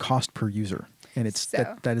 Slack is a cost per user, and it's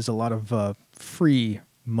So- that is a lot of free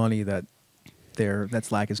money that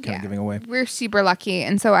Slack is kind of giving away. We're super lucky,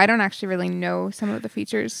 and so I don't actually really know some of the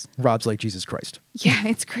features. Rob's like Jesus Christ. Yeah,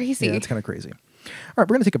 it's crazy. Yeah, it's kind of crazy. All right,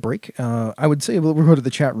 we're gonna take a break. I would say we'll go to the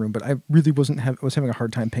chat room, but I really was having a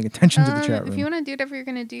hard time paying attention to the chat room. If you want to do whatever you're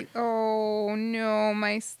gonna do. Oh no,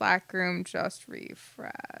 my Slack room just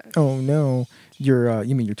refreshed. Oh no,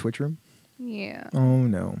 you mean your Twitch room? Yeah. Oh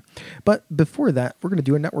no. But before that, we're gonna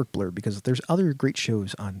do a network blur because there's other great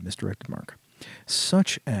shows on Misdirected Mark,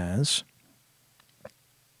 such as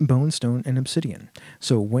Bone, Stone, and Obsidian.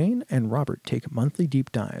 So Wayne and Robert take monthly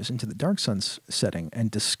deep dives into the Dark Suns setting and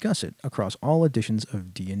discuss it across all editions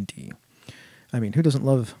of D&D. I mean, who doesn't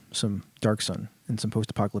love some Dark Sun and some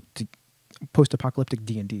post-apocalyptic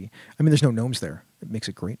D&D? I mean, there's no gnomes there. It makes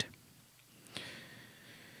it great.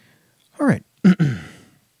 All right.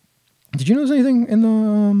 Did you notice anything in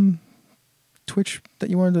the Twitch that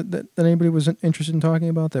you wanted that anybody was interested in talking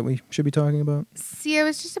about that we should be talking about? See, I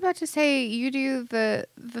was just about to say you do the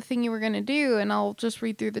thing you were gonna do, and I'll just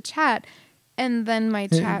read through the chat, and then my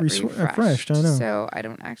chat refreshed. I know. So I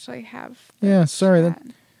don't actually have. Yeah, sorry chat.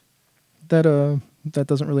 that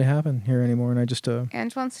doesn't really happen here anymore, and I just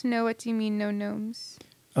Ange wants to know, what do you mean no gnomes?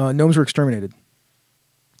 gnomes were exterminated.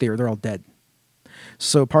 They're all dead.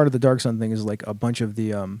 So part of the Dark Sun thing is like a bunch of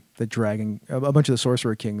the bunch of the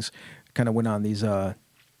Sorcerer Kings kind of went on these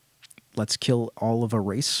let's kill all of a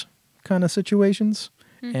race kind of situations,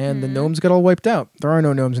 and the gnomes got all wiped out. There are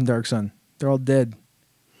no gnomes in Dark Sun. They're all dead.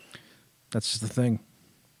 That's just the thing.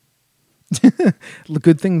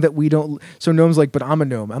 Good thing that we don't. So gnomes like, but I'm a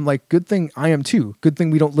gnome. I'm like, good thing I am too. Good thing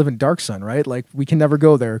we don't live in Dark Sun, right? Like we can never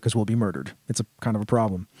go there because we'll be murdered. It's a kind of a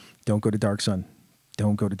problem. Don't go to Dark Sun.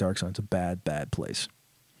 Don't go to Dark Sun. It's a bad, bad place.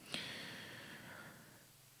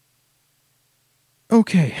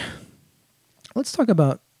 Okay. Let's talk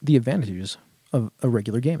about the advantages of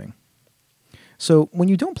Irregular Gaming. So when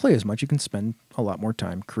you don't play as much, you can spend a lot more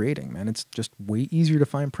time creating, man. It's just way easier to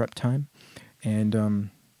find prep time. And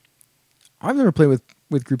I've never played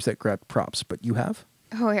with groups that grab props, but you have?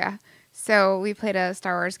 Oh yeah. So we played a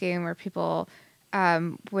Star Wars game where people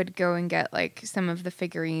would go and get like some of the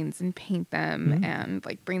figurines and paint them and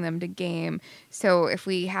like bring them to game. So if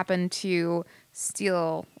we happen to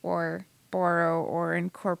steal or borrow or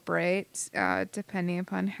incorporate, depending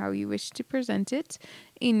upon how you wish to present it,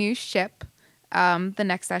 a new ship, the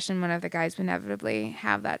next session one of the guys would inevitably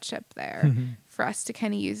have that ship there for us to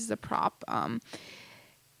kind of use as a prop.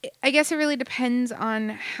 I guess it really depends on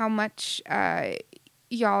how much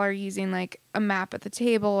y'all are using like a map at the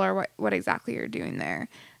table or what exactly you're doing there.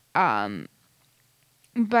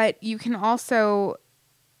 But you can also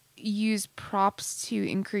use props to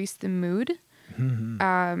increase the mood.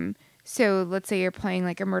 So let's say you're playing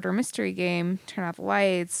like a murder mystery game, turn off the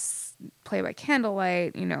lights, play by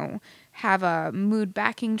candlelight, have a mood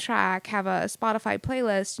backing track, have a Spotify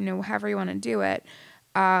playlist, however you want to do it.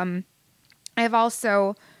 I've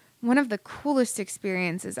also, one of the coolest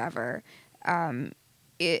experiences ever,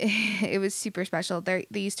 it was super special. They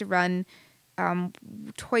used to run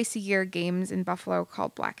twice a year games in Buffalo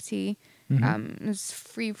called Black Tea. It was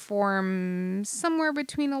free form, somewhere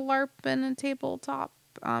between a LARP and a tabletop,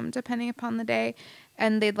 depending upon the day.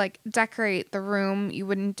 And they'd like decorate the room. You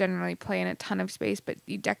wouldn't generally play in a ton of space, but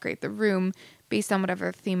you decorate the room based on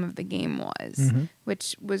whatever the theme of the game was,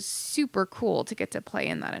 which was super cool to get to play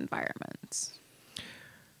in that environment.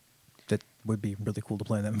 That would be really cool to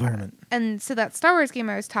play in that environment. And so that Star Wars game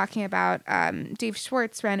I was talking about, Dave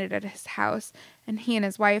Schwartz ran it at his house, and he and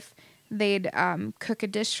his wife, they'd cook a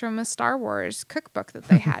dish from a Star Wars cookbook that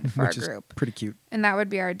they had for our group. Is pretty cute. And that would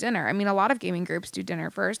be our dinner. I mean, a lot of gaming groups do dinner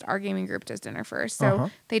first. Our gaming group does dinner first. So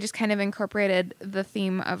they just kind of incorporated the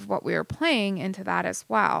theme of what we were playing into that as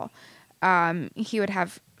well. He would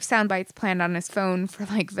have sound bites planned on his phone for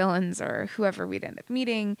like villains or whoever we'd end up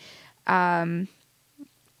meeting. And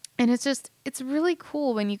it's really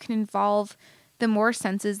cool when you can involve the more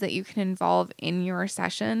senses that you can involve in your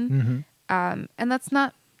session. And that's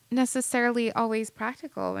not necessarily always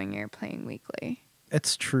practical when you're playing weekly.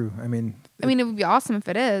 It's true. I mean, it would be awesome if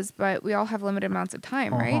it is, but we all have limited amounts of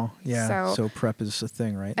time, right? Yeah. So prep is a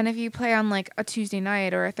thing, right? And if you play on like a Tuesday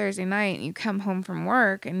night or a Thursday night and you come home from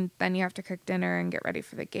work and then you have to cook dinner and get ready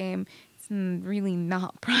for the game, it's really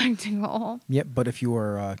not practical. Yep. But if you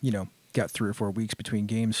are, got 3 or 4 weeks between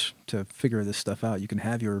games to figure this stuff out, you can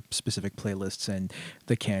have your specific playlists and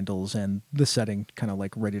the candles and the setting kind of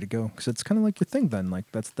like ready to go. Because it's kind of like your thing then. Like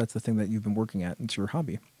that's the thing that you've been working at. It's your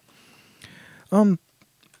hobby.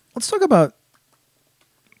 Let's talk about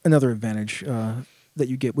another advantage that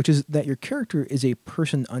you get, which is that your character is a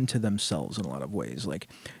person unto themselves in a lot of ways. Like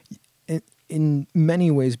in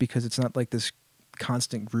many ways, because it's not like this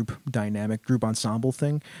constant group dynamic, group ensemble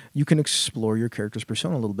thing, you can explore your character's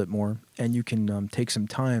persona a little bit more, and you can take some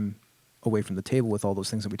time away from the table with all those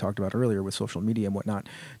things that we talked about earlier with social media and whatnot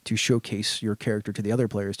to showcase your character to the other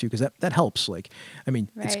players too, because that helps. Like, I mean,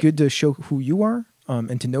 It's good to show who you are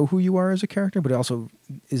and to know who you are as a character, but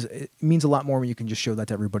it means a lot more when you can just show that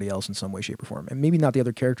to everybody else in some way, shape, or form. And maybe not the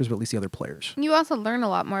other characters, but at least the other players. You also learn a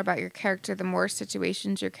lot more about your character the more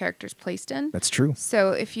situations your character's placed in. That's true.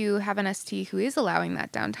 So if you have an ST who is allowing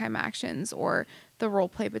that downtime actions or the role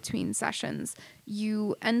play between sessions,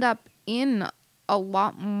 you end up in a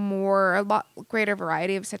lot greater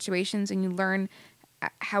variety of situations, and you learn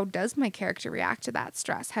how does my character react to that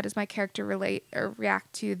stress? How does my character relate or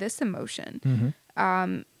react to this emotion?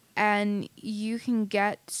 And you can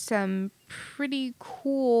get some pretty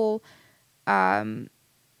cool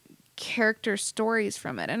character stories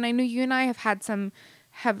from it. And I know you and I have had some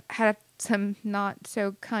not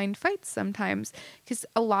so kind fights sometimes, because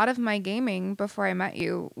a lot of my gaming before I met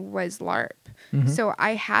you was LARP. So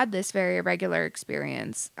I had this very irregular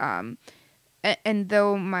experience. And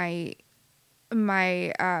though my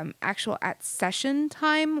actual at session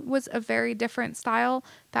time was a very different style,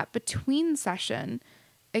 that between session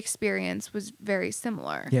experience was very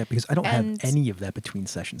similar. Yeah, because I don't have any of that between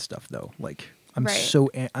session stuff though. Like I'm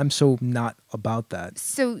so not about that.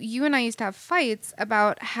 So you and I used to have fights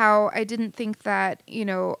about how I didn't think that,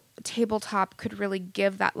 tabletop could really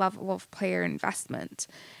give that level of player investment.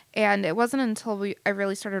 And it wasn't until I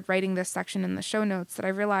really started writing this section in the show notes that I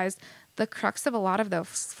realized the crux of a lot of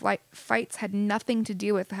those fights had nothing to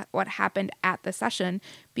do with what happened at the session,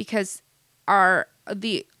 because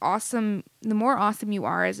the more awesome you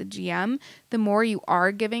are as a GM, the more you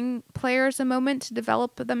are giving players a moment to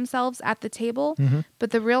develop themselves at the table.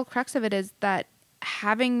 But the real crux of it is that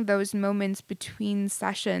having those moments between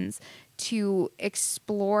sessions to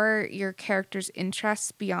explore your character's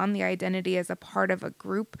interests beyond the identity as a part of a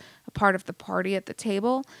group, a part of the party at the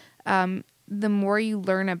table, the more you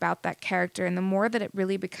learn about that character and the more that it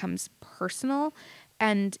really becomes personal.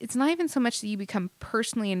 And it's not even so much that you become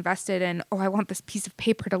personally invested in, I want this piece of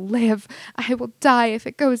paper to live. I will die if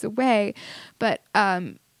it goes away. But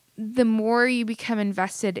the more you become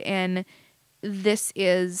invested in, this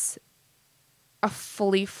is a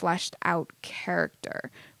fully fleshed out character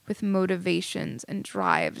with motivations and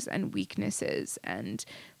drives and weaknesses and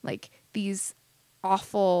like these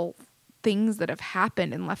awful things that have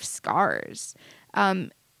happened and left scars.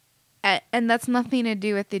 And that's nothing to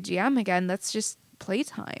do with the GM again. That's just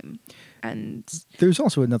playtime. And there's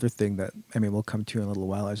also another thing that we'll come to in a little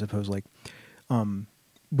while, I suppose. Like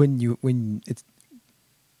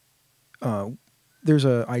there's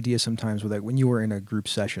an idea sometimes where, like, when you are in a group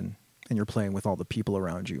session and you're playing with all the people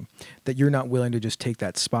around you, that you're not willing to just take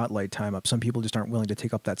that spotlight time up. Some people just aren't willing to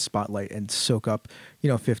take up that spotlight and soak up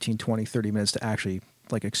 15, 20, 30 minutes to actually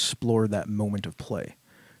like explore that moment of play,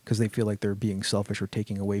 because they feel like they're being selfish or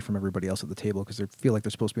taking away from everybody else at the table because they feel like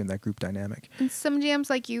they're supposed to be in that group dynamic. And some GMs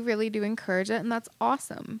like you really do encourage it, and that's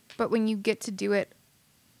awesome. But when you get to do it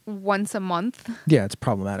once a month, yeah, it's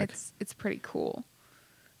problematic. It's pretty cool.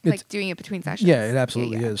 Like doing it between sessions. Yeah, it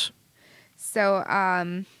absolutely is. So,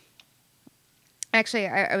 actually,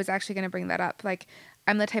 I was actually going to bring that up. Like,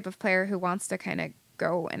 I'm the type of player who wants to kind of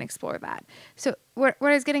go and explore that. So what I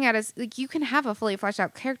was getting at is, like, you can have a fully fleshed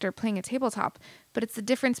out character playing a tabletop, but it's the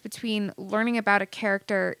difference between learning about a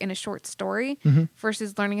character in a short story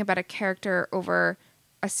versus learning about a character over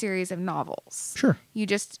a series of novels. Sure. You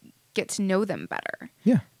just get to know them better.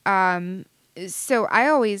 Yeah. So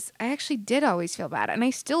I actually did always feel bad, and I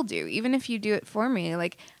still do, even if you do it for me.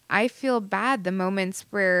 Like, I feel bad the moments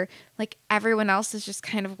where, like, everyone else is just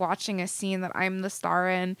kind of watching a scene that I'm the star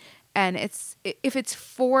in, and if it's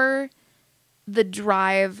for the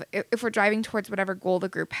drive, if we're driving towards whatever goal the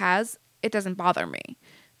group has, it doesn't bother me.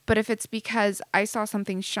 But if it's because I saw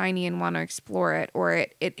something shiny and want to explore it, or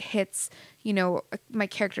it hits, my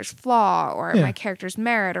character's flaw or my character's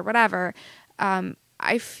merit or whatever,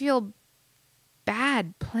 I feel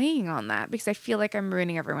bad playing on that because I feel like I'm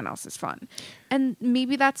ruining everyone else's fun. And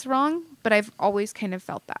maybe that's wrong, but I've always kind of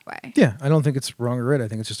felt that way. Yeah, I don't think it's wrong or right. I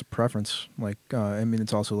think it's just a preference. Like,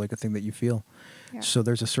 it's also like a thing that you feel. Yeah. So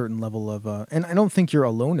there's a certain level of, and I don't think you're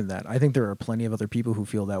alone in that. I think there are plenty of other people who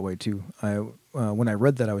feel that way too. When I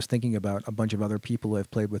read that, I was thinking about a bunch of other people I've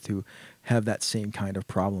played with who have that same kind of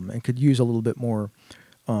problem and could use a little bit more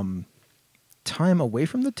time away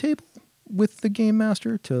from the table with the game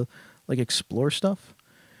master to like explore stuff.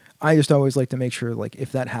 I just always like to make sure, like,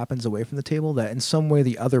 if that happens away from the table, that in some way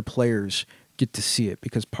the other players get to see it,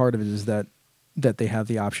 because part of it is that they have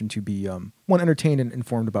the option to be entertained and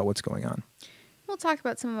informed about what's going on. We'll talk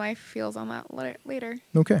about some of my feels on that later.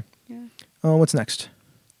 Okay. Yeah. What's next?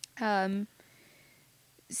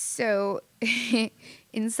 So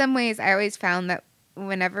in some ways, I always found that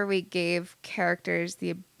whenever we gave characters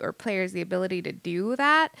or players the ability to do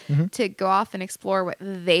that, to go off and explore what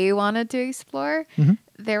they wanted to explore,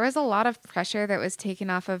 there was a lot of pressure that was taken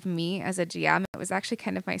off of me as a GM. It was actually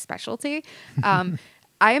kind of my specialty.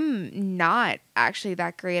 I'm not actually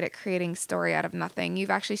that great at creating story out of nothing.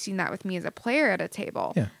 You've actually seen that with me as a player at a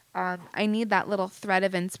table. Yeah. I need that little thread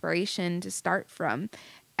of inspiration to start from.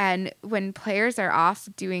 And when players are off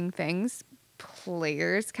doing things,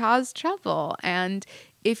 players cause trouble. And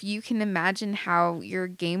if you can imagine how your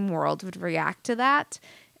game world would react to that,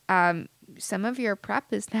 some of your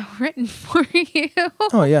prep is now written for you.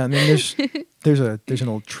 Oh yeah, I mean there's an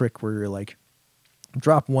old trick where you're like,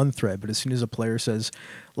 drop one thread, but as soon as a player says,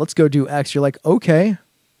 let's go do X, you're like, okay,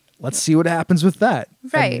 let's see what happens with that.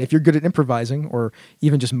 Right. And if you're good at improvising or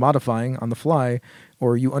even just modifying on the fly,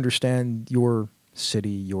 or you understand your city,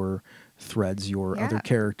 your threads, your other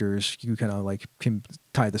characters, you kind of like can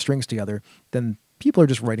tie the strings together, then people are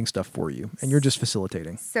just writing stuff for you and you're just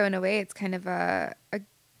facilitating. So in a way, it's kind of a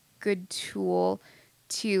good tool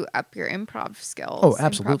to up your improv skills. Oh,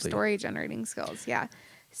 absolutely. Improv story generating skills. Yeah.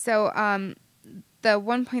 So the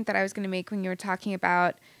one point that I was going to make when you were talking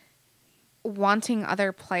about wanting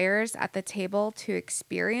other players at the table to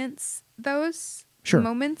experience those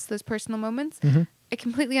moments, those personal moments, I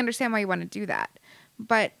completely understand why you want to do that.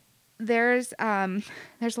 But there's a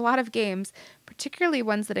lot of games, particularly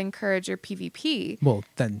ones that encourage your PvP. Well,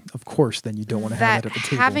 then, of course, then you don't want to have that at the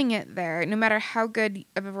table. Having it there, no matter how good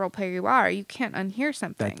of a role player you are, you can't unhear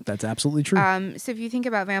something. That's absolutely true. So if you think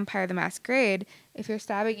about Vampire the Masquerade, if you're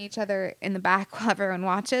stabbing each other in the back while everyone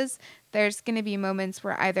watches, there's going to be moments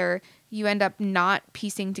where either you end up not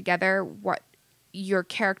piecing together what your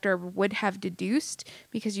character would have deduced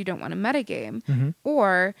because you don't want to metagame,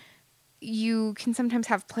 or you can sometimes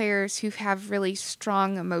have players who have really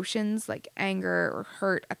strong emotions like anger or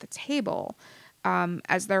hurt at the table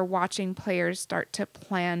as they're watching players start to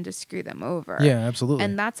plan to screw them over. Yeah, absolutely.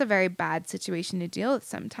 And that's a very bad situation to deal with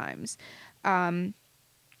sometimes.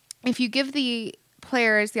 If you give the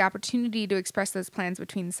players the opportunity to express those plans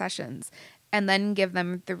between sessions and then give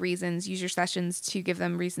them the reasons, use your sessions to give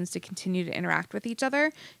them reasons to continue to interact with each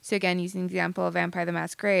other. So again, using the example of Vampire the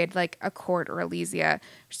Masquerade, like a court or Elysia, or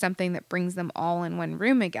something that brings them all in one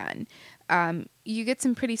room again. You get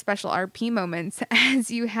some pretty special RP moments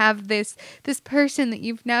as you have this person that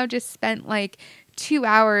you've now just spent like 2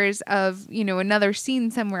 hours of, another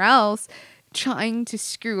scene somewhere else trying to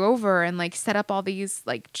screw over and like set up all these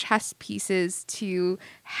like chess pieces to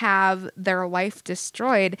have their life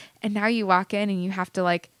destroyed, and now you walk in and you have to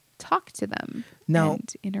like talk to them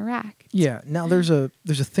and interact. Yeah, now there's a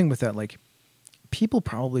thing with that, like people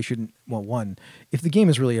probably shouldn't, well, one, if the game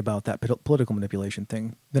is really about that political manipulation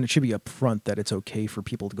thing, then it should be upfront that it's okay for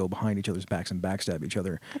people to go behind each other's backs and backstab each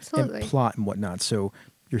other. Absolutely. And plot and whatnot. So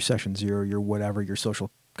your session 0, your whatever, your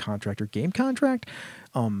social contract or game contract,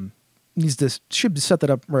 should set that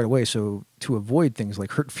up right away, so to avoid things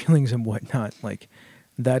like hurt feelings and whatnot, like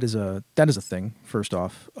that is a thing, first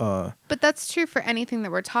off. But that's true for anything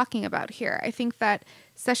that we're talking about here. I think that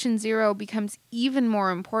session 0 becomes even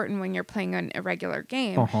more important when you're playing an irregular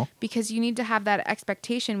game, because you need to have that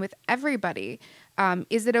expectation with everybody.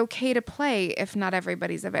 Is it okay to play if not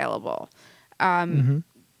everybody's available?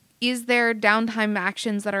 Is there downtime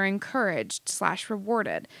actions that are encouraged /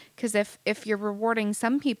 rewarded? Because if you're rewarding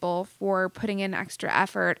some people for putting in extra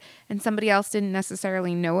effort and somebody else didn't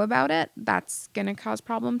necessarily know about it, that's going to cause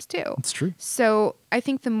problems too. It's true. So I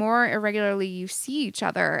think the more irregularly you see each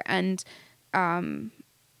other, and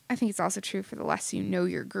I think it's also true for the less you know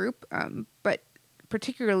your group, but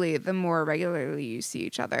particularly the more regularly you see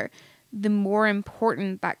each other, the more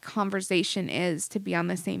important that conversation is to be on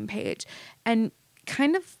the same page. And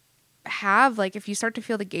kind of have, like, if you start to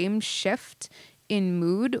feel the game shift in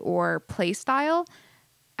mood or play style,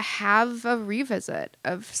 have a revisit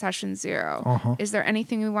of session 0. Is there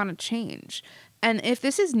anything we want to change? And if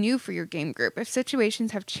this is new for your game group, if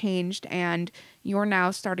situations have changed and you're now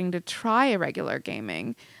starting to try Irregular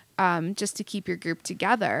Gaming just to keep your group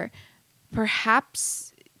together,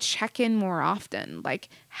 perhaps check in more often. Like,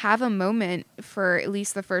 have a moment for at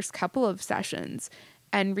least the first couple of sessions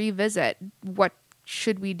and revisit what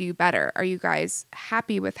should we do better? Are you guys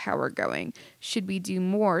happy with how we're going? Should we do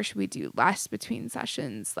more? Should we do less between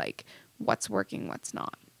sessions? Like, what's working, what's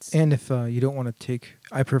not? And if you don't want to take,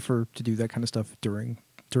 I prefer to do that kind of stuff during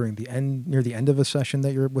the end, near the end of a session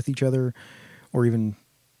that you're with each other, or even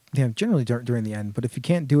generally during the end. But if you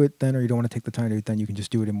can't do it then, or you don't want to take the time to do it then, you can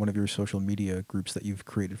just do it in one of your social media groups that you've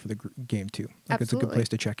created for the game too. Like, it's a good place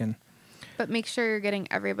to check in. But make sure you're getting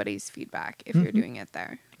everybody's feedback if you're doing it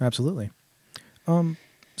there. Absolutely.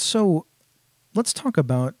 So let's talk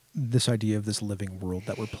about this idea of this living world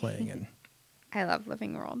that we're playing in. I love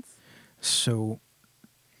living worlds. So,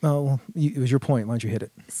 it was your point. Why don't you hit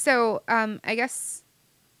it? So, I guess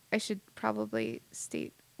I should probably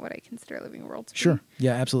state what I consider a living world to be. Sure.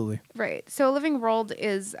 Yeah, absolutely. Right. So a living world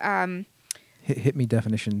is... hit me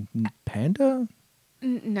definition. Panda?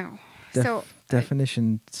 No.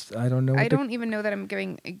 Definition, I don't know. I don't even know that I'm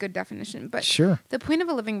giving a good definition. But sure. The point of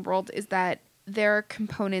a living world is that there are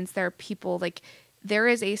components, there are people, like, there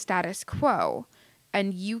is a status quo,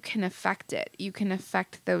 and you can affect it. You can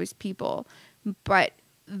affect those people. But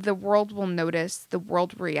the world will notice, the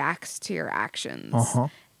world reacts to your actions.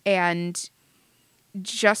 And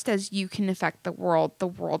just as you can affect the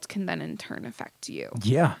world can then in turn affect you.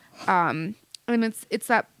 Yeah. And it's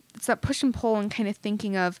that push and pull and kind of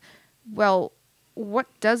thinking of, well, what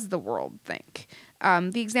does the world think?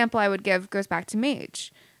 The example I would give goes back to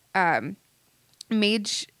Mage.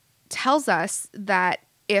 Mage tells us that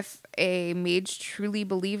if a mage truly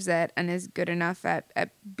believes it and is good enough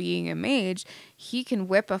at being a mage, he can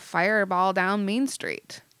whip a fireball down Main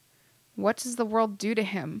Street. What does the world do to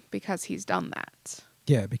him because he's done that?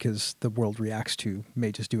 Yeah, because the world reacts to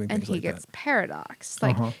mages doing things like that. And he gets paradox.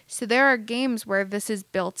 So there are games where this is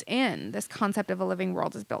built in. This concept of a living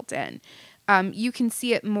world is built in. You can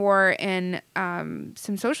see it more in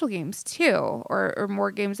some social games too, or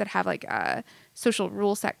more games that have like a social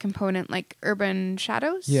rule set component, like Urban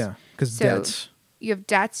Shadows. Yeah, because debts. You have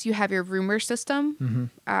debts. You have your rumor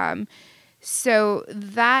system. So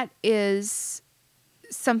that is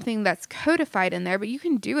something that's codified in there, but you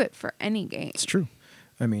can do it for any game. It's true.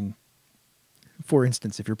 I mean, for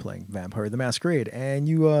instance, if you're playing Vampire the Masquerade and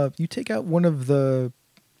you take out one of the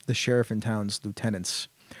sheriff in town's lieutenants,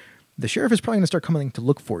 the sheriff is probably going to start coming to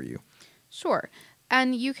look for you. Sure.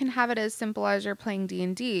 And you can have it as simple as you're playing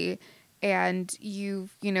D&D and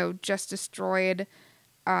you've, just destroyed,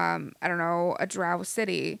 a drow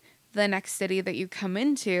city. The next city that you come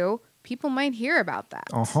into, people might hear about that.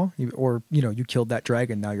 Or, you killed that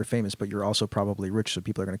dragon, now you're famous, but you're also probably rich, so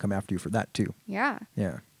people are going to come after you for that too. Yeah.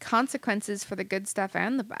 Yeah. Consequences for the good stuff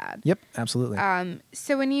and the bad. Yep, absolutely.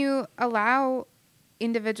 So when you allow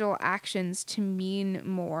individual actions to mean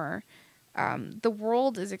more, the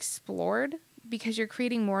world is explored because you're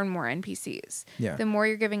creating more and more NPCs. Yeah. The more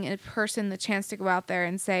you're giving a person the chance to go out there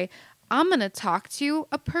and say, I'm going to talk to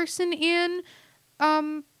a person in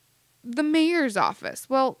the mayor's office.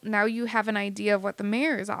 Well, now you have an idea of what the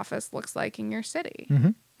mayor's office looks like in your city.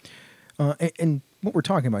 And what we're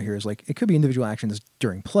talking about here is, like, it could be individual actions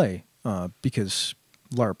during play because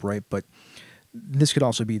LARP, right? But this could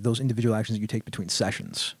also be those individual actions that you take between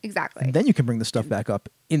sessions. Exactly. And then you can bring the stuff back up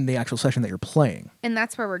in the actual session that you're playing. And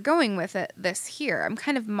that's where we're going with this here. I'm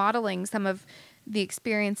kind of modeling some of the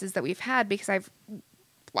experiences that we've had because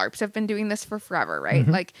LARPs have been doing this for forever, right?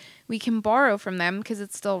 Like, we can borrow from them because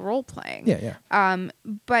it's still role playing. Yeah.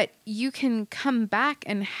 But you can come back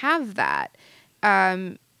and have that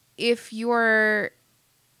if your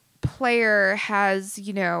player has,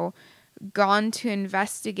 gone to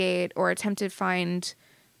investigate or attempt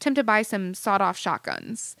to buy some sawed-off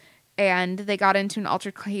shotguns, and they got into an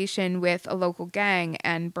altercation with a local gang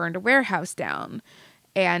and burned a warehouse down.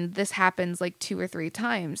 And this happens like 2 or 3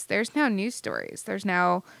 times. There's now news stories. There's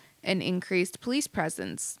now an increased police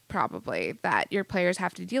presence, probably, that your players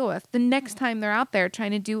have to deal with the next time they're out there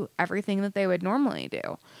trying to do everything that they would normally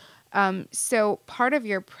do. So part of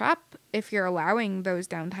your prep, if you're allowing those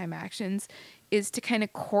downtime actions, is to kind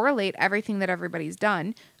of correlate everything that everybody's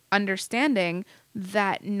done. understanding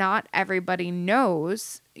that not everybody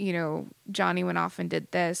knows, Johnny went off and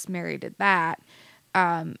did this, Mary did that.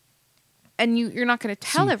 And you're not going to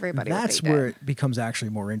tell everybody that's what they where did. it becomes actually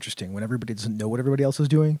more interesting, when everybody doesn't know what everybody else is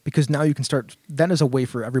doing, because now you can start, that is a way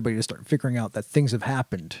for everybody to start figuring out that things have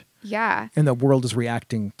happened. Yeah. And the world is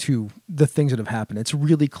reacting to the things that have happened. It's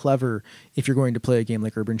really clever if you're going to play a game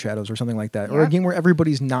like Urban Shadows or something like that, or a game where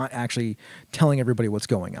everybody's not actually telling everybody what's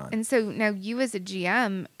going on. And so now you as a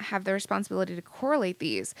GM have the responsibility to correlate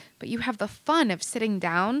these, but you have the fun of sitting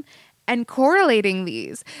down and correlating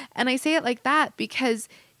these. And I say it like that because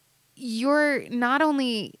you're not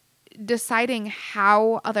only deciding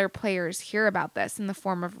how other players hear about this in the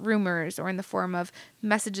form of rumors or in the form of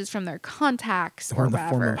messages from their contacts or in the whatever,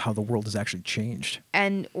 form of how the world has actually changed.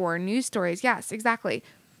 or news stories. Yes, exactly.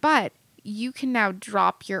 But you can now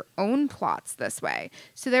drop your own plots this way.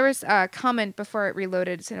 So there was a comment before it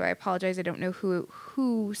reloaded, so I apologize. I don't know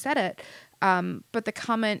who said it. But the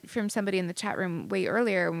comment from somebody in the chat room way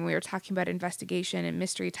earlier when we were talking about investigation and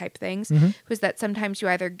mystery type things was that sometimes you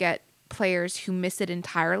either get players who miss it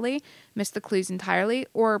entirely, miss the clues entirely,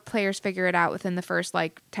 or players figure it out within the first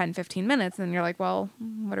 10, 15 minutes. And you're like, well,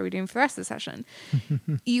 what are we doing for the rest of the session?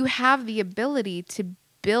 You have the ability to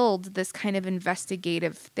build this kind of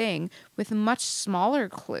investigative thing with much smaller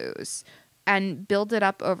clues and build it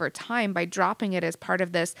up over time by dropping it as part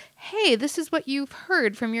of this, hey, this is what you've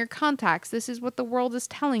heard from your contacts. This is what the world is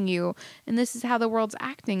telling you. And this is how the world's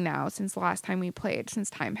acting now since the last time we played, since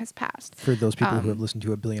time has passed. For those people who have listened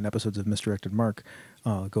to a billion episodes of Misdirected Mark,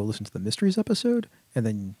 go listen to the Mysteries episode. And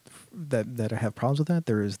then that I have problems with that.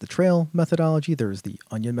 There is the trail methodology. There is the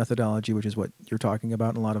onion methodology, which is what you're talking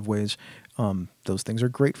about in a lot of ways. Those things are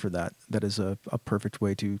great for that. That is a perfect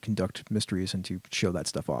way to conduct mysteries and to show that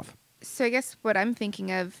stuff off. So I guess what I'm thinking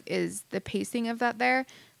of is the pacing of that there.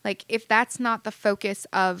 If that's not the focus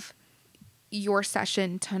of your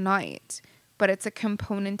session tonight, but it's a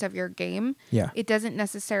component of your game, it doesn't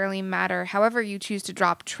necessarily matter. However you choose to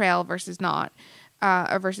drop trail versus not,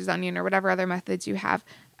 or versus onion or whatever other methods you have,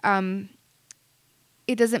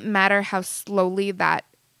 it doesn't matter how slowly that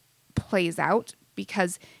plays out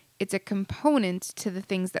because it's a component to the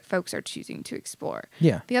things that folks are choosing to explore.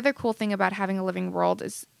 Yeah. The other cool thing about having a living world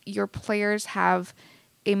is your players have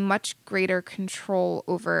a much greater control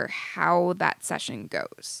over how that session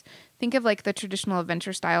goes. Think of the traditional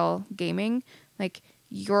adventure style gaming.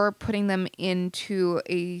 You're putting them into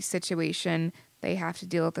a situation. They have to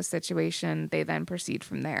deal with the situation. They then proceed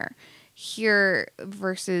from there. Here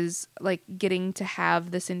versus getting to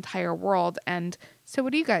have this entire world. And so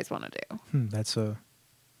what do you guys want to do? That's a...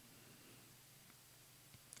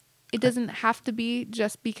 It doesn't have to be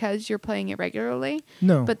just because you're playing it regularly.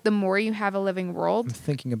 No. But the more you have a living world... I'm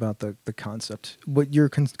thinking about the concept. What you're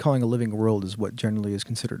calling a living world is what generally is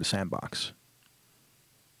considered a sandbox.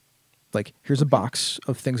 Here's a box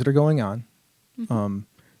of things that are going on,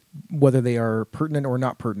 whether they are pertinent or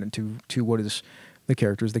not pertinent to what is the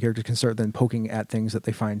characters. The characters can start then poking at things that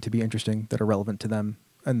they find to be interesting, that are relevant to them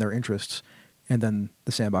and their interests, and then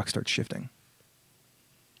the sandbox starts shifting.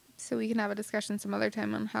 So we can have a discussion some other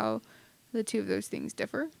time on how the two of those things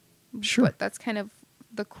differ. Sure. But that's kind of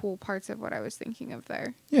the cool parts of what I was thinking of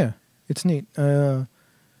there. Yeah, it's neat.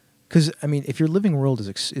 Because, if your living world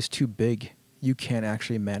is too big, you can't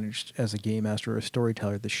actually manage as a game master or a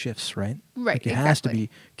storyteller the shifts, right? Right, it has to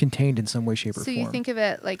be contained in some way, shape, or form. So you think of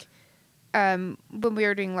it when we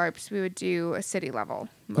were doing LARPs, we would do a city level,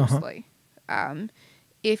 mostly.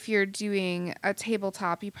 If you're doing a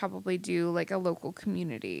tabletop, you probably do a local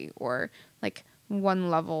community or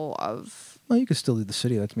one level of... Well, you could still do the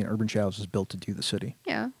city. Urban Shadows is built to do the city.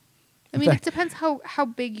 Yeah. It depends how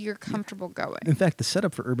big you're comfortable going. In fact, the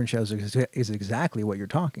setup for Urban Shadows is exactly what you're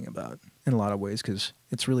talking about in a lot of ways, because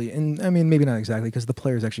it's really... And maybe not exactly, because the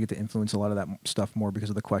players actually get to influence a lot of that stuff more because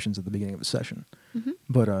of the questions at the beginning of a session. Mm-hmm.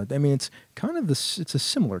 But, it's kind of it's a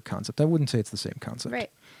similar concept. I wouldn't say it's the same concept.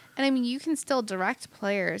 Right. And you can still direct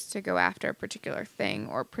players to go after a particular thing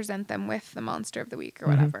or present them with the monster of the week or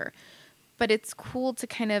whatever. But it's cool to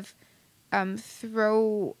kind of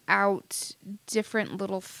throw out different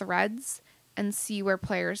little threads and see where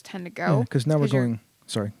players tend to go. Because now we're going...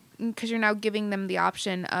 Sorry. Because you're now giving them the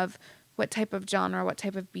option of what type of genre, what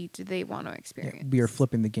type of beat do they want to experience. Yeah, we are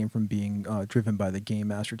flipping the game from being driven by the game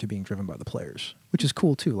master to being driven by the players, which is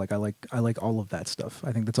cool too. I like all of that stuff.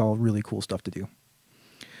 I think that's all really cool stuff to do.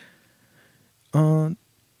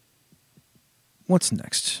 What's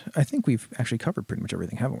next? I think we've actually covered pretty much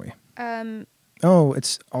everything, haven't we?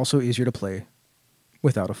 It's also easier to play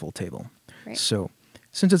without a full table. Right. So,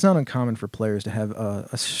 since it's not uncommon for players to have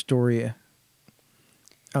a story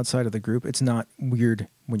outside of the group, it's not weird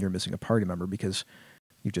when you're missing a party member because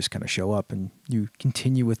you just kind of show up and you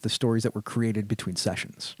continue with the stories that were created between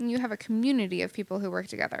sessions. And you have a community of people who work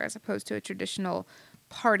together as opposed to a traditional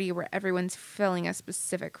party where everyone's filling a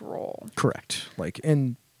specific role. Correct.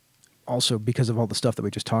 And also because of all the stuff that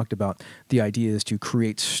we just talked about, the idea is to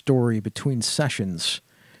create story between sessions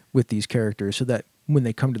with these characters so that when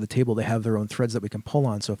they come to the table, they have their own threads that we can pull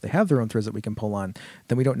on. So if they have their own threads that we can pull on,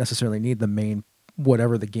 then we don't necessarily need the main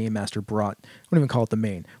whatever the game master brought. I don't even call it the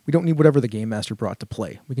main. We don't need whatever the game master brought to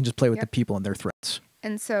play. We can just play with the people and their threads.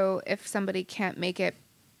 And so if somebody can't make it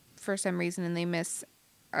for some reason and they miss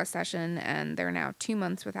a session and they're now 2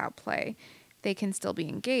 months without play, they can still be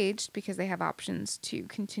engaged because they have options to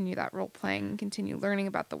continue that role playing and continue learning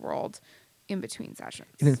about the world in between sessions.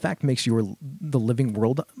 It in fact makes the living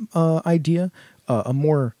world idea a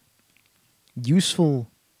more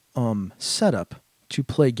useful setup to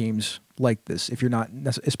play games like this. If you're not,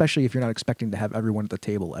 especially if you're not expecting to have everyone at the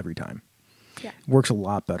table every time, works a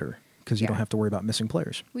lot better because you don't have to worry about missing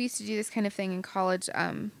players. We used to do this kind of thing in college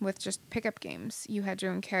with just pickup games. You had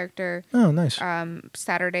your own character. Oh, nice.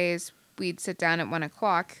 Saturdays we'd sit down at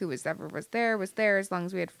 1:00. Whoever was there. As long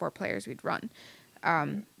as we had 4 players, we'd run.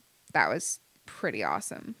 That was pretty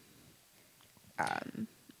awesome.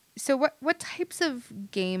 So what types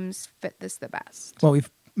of games fit this the best? Well, we've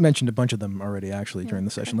mentioned a bunch of them already, actually, during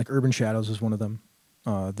the session. Like Urban Shadows is one of them.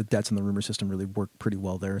 The debts and the rumor system really work pretty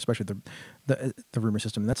well there, especially the rumor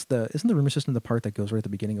system. Isn't the rumor system the part that goes right at the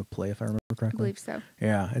beginning of play, if I remember correctly? I believe so.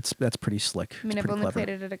 Yeah, that's pretty slick. I mean, I've only played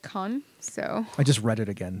it at a con, so I just read it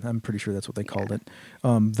again. I'm pretty sure that's what they called it.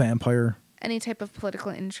 Vampire. Any type of political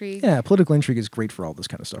intrigue. Yeah, political intrigue is great for all this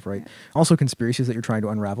kind of stuff, right? Yeah. Also, conspiracies that you're trying to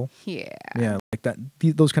unravel. Yeah. Yeah, like that.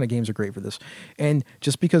 Those kind of games are great for this. And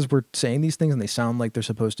just because we're saying these things and they sound like they're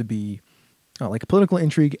supposed to be like a political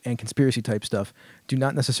intrigue and conspiracy type stuff, do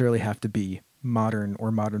not necessarily have to be modern or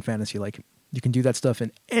modern fantasy. Like, you can do that stuff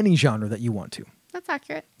in any genre that you want to. That's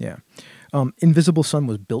accurate. Yeah. Invisible Sun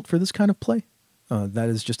was built for this kind of play. That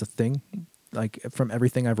is just a thing. Like, from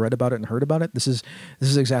everything I've read about it and heard about it, this is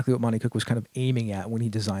exactly what Monty Cook was kind of aiming at when he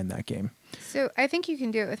designed that game. So I think you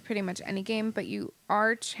can do it with pretty much any game, but you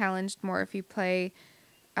are challenged more if you play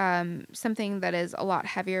something that is a lot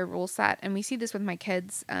heavier rule set. And we see this with my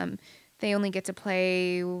kids. They only get to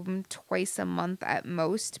play twice a month at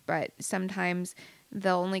most, but sometimes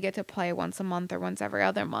they'll only get to play once a month or once every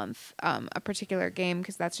other month a particular game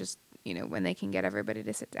because that's just, when they can get everybody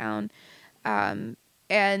to sit down. And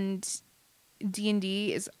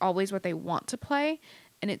D&D is always what they want to play,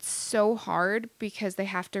 and it's so hard because they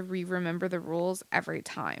have to remember the rules every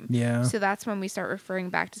time. Yeah. So that's when we start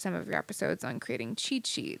referring back to some of your episodes on creating cheat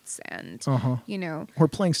sheets and, Or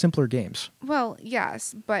playing simpler games. Well,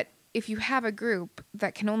 yes, but if you have a group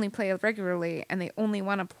that can only play regularly and they only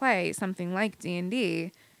want to play something like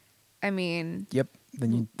D&D, I mean... Yep.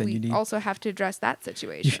 Then you need also have to address that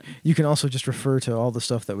situation. You can also just refer to all the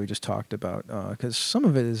stuff that we just talked about, because some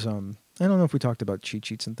of it is I don't know if we talked about cheat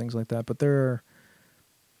sheets and things like that, but the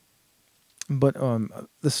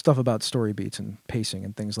stuff about story beats and pacing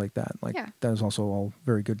and things like that, that is also all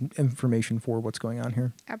very good information for what's going on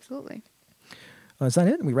here. Absolutely. Is that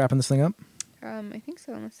it? Are we wrapping this thing up? I think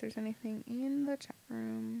so, unless there's anything in the chat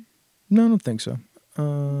room. No, I don't think so.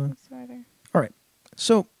 All right.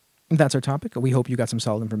 So that's our topic. We hope you got some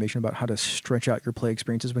solid information about how to stretch out your play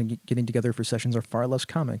experiences when getting together for sessions are far less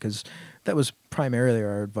common, because that was primarily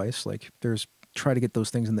our advice. Try to get those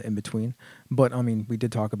things in the in-between. But, I mean, we did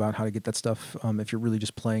talk about how to get that stuff if you're really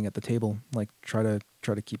just playing at the table. Like, try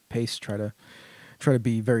to keep pace, try to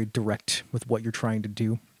be very direct with what you're trying to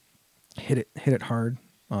do. Hit it hard.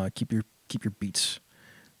 Keep your beats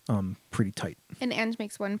pretty tight. And Ange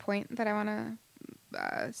makes one point that I want to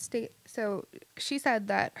state. So she said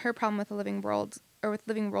that her problem with living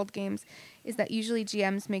world games is that usually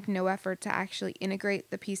GMs make no effort to actually integrate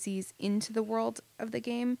the PCs into the world of the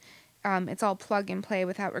game. It's all plug and play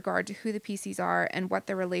without regard to who the PCs are and what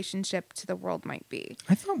their relationship to the world might be.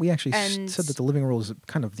 I thought we actually said that the living world is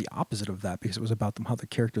kind of the opposite of that, because it was about how the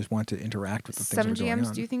characters want to interact with the things that are going on.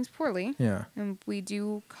 Some GMs do things poorly. Yeah. And we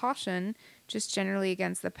do caution just generally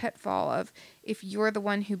against the pitfall of, if you're the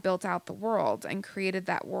one who built out the world and created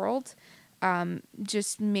that world,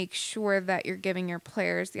 just make sure that you're giving your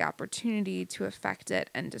players the opportunity to affect it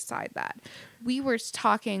and decide that. We were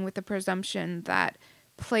talking with the presumption that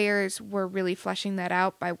players were really fleshing that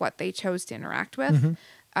out by what they chose to interact with.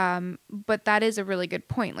 Mm-hmm. But that is a really good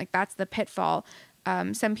point. Like, that's the pitfall.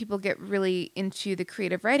 Some people get really into the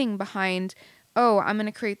creative writing behind, I'm going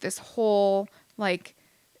to create this whole,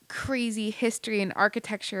 crazy history and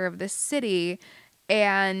architecture of this city,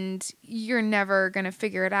 and you're never going to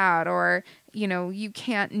figure it out, or, you know, you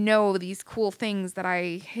can't know these cool things that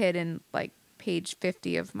I hid in like page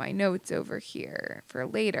 50 of my notes over here for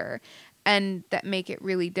later, and that make it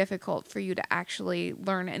really difficult for you to actually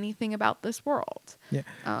learn anything about this world. Yeah.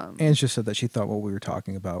 Anne's just said that she thought what we were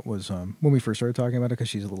talking about was, when we first started talking about it, because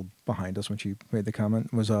she's a little behind us when she made the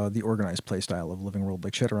comment, was the organized play style of Living World,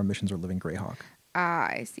 like Shadowrun Missions or Living Greyhawk. Ah,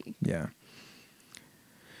 I see. Yeah.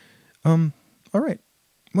 All right.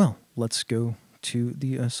 Well, let's go to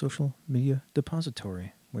the social media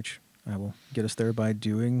depository, which I will get us there by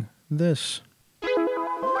doing this.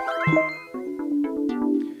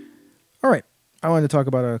 All right. I wanted to talk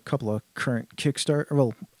about a couple of current Kickstarter.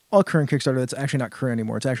 Well, all current Kickstarter that's actually not current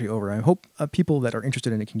anymore. It's actually over. I hope people that are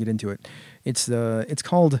interested in it can get into it. It's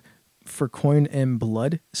called For Coin and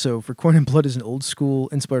Blood. So For Coin and Blood is an old school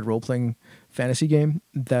inspired role-playing fantasy game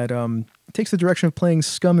that takes the direction of playing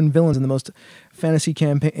scum and villains in most fantasy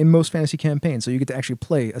campaigns. So you get to actually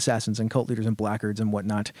play assassins and cult leaders and blackguards and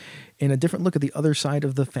whatnot in a different look at the other side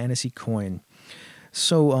of the fantasy coin.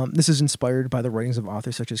 So this is inspired by the writings of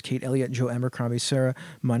authors such as Kate Elliott, Joe Abercrombie, Sarah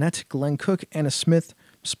Monette, Glenn Cook, Anna Smith,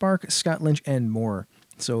 Spark, Scott Lynch, and more.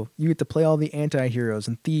 So you get to play all the anti-heroes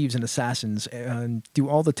and thieves and assassins and do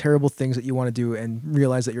all the terrible things that you want to do and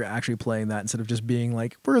realize that you're actually playing that instead of just being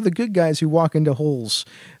like, we're the good guys who walk into holes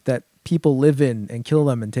that people live in and kill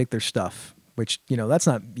them and take their stuff, which, you know, that's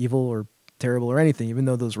not evil or terrible or anything, even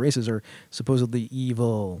though those races are supposedly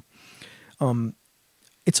evil.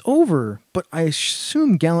 It's over, but I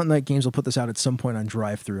assume Gallant Knight Games will put this out at some point on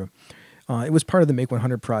drive-thru. It was part of the Make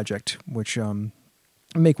 100 project, which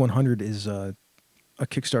Make 100 is a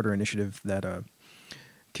Kickstarter initiative that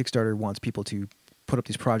Kickstarter wants people to put up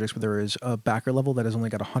these projects where there is a backer level that has only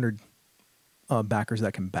got 100 backers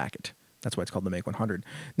that can back it. That's why it's called the Make 100.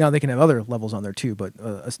 Now, they can have other levels on there too, but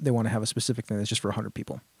they want to have a specific thing that's just for 100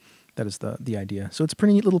 people. That is the idea. So it's a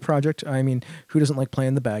pretty neat little project. I mean, who doesn't like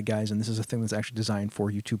playing the bad guys? And this is a thing that's actually designed for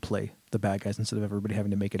you to play the bad guys instead of everybody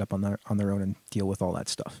having to make it up on their own and deal with all that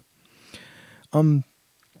stuff.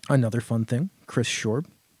 Another fun thing, Chris Shorb,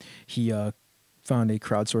 he found a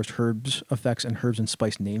crowdsourced herbs effects and herbs and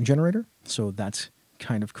spice name generator. So that's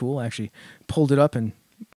kind of cool. I actually pulled it up and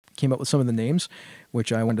came up with some of the names,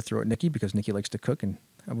 which I wanted to throw at Nikki because Nikki likes to cook, and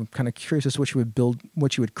I'm kind of curious as to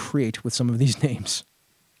what you would create with some of these names.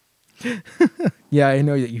 Yeah, I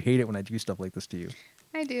know that you hate it when I do stuff like this to you.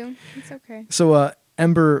 I do. It's okay. So,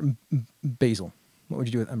 Ember Basil. What would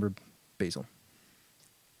you do with Ember Basil?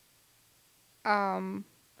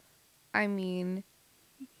 I mean,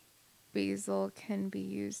 basil can be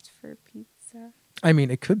used for pizza. I mean,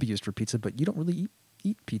 it could be used for pizza, but you don't really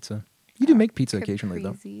eat pizza. You do make pizza occasionally,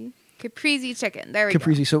 though. Caprese chicken. There we go.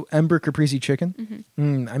 Caprese. So Ember Caprese chicken.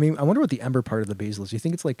 Mm-hmm. I mean, I wonder what the Ember part of the basil is. Do you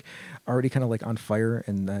think it's like already kind of like on fire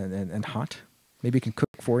and hot? Maybe it can cook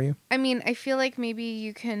for you. I mean, I feel like maybe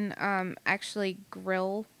you can actually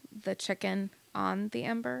grill the chicken on the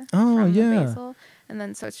Ember from the basil, and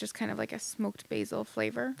then so it's just kind of like a smoked basil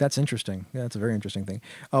flavor. That's interesting. Yeah, that's a very interesting thing.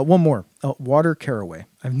 One more. Water caraway.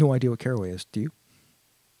 I have no idea what caraway is. Do you?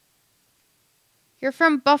 You're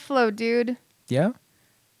from Buffalo, dude. Yeah?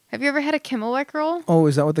 Have you ever had a Kimmelweck roll? Oh,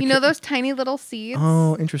 is that what the... You know those tiny little seeds?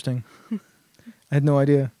 Oh, interesting. I had no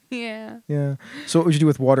idea. Yeah. Yeah. So what would you do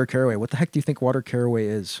with water caraway? What the heck do you think water caraway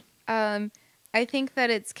is? I think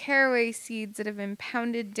that it's caraway seeds that have been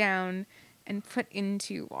pounded down and put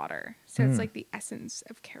into water. So it's like the essence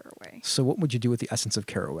of caraway. So what would you do with the essence of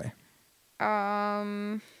caraway?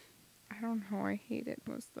 I don't know. I hate it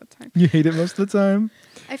most of the time. You hate it most of the time?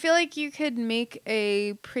 I feel like you could make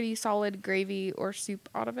a pretty solid gravy or soup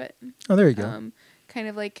out of it. Oh, there you go. Kind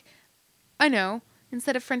of like, I know,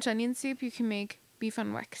 instead of French onion soup, you can make beef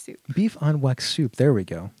on weck soup. Beef on weck soup. There we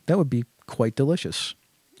go. That would be quite delicious.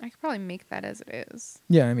 I could probably make that as it is.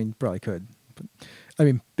 Yeah, I mean, probably could. But, I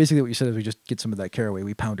mean, basically what you said is we just get some of that caraway,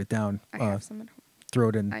 we pound it down. I have some at home. Throw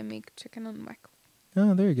it in. I make chicken on weck.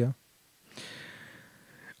 Oh, there you go.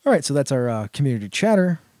 All right, so that's our community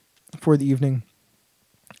chatter for the evening.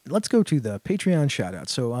 Let's go to the Patreon shout-out.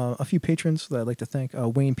 So a few patrons that I'd like to thank.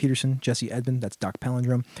 Wayne Peterson, Jesse Edmond, that's Doc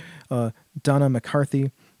Palindrome, Donna McCarthy,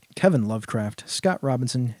 Kevin Lovecraft, Scott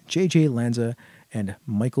Robinson, JJ Lanza, and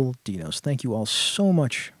Michael Dinos. Thank you all so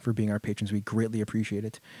much for being our patrons. We greatly appreciate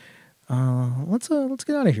it. Let's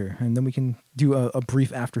get out of here, and then we can do a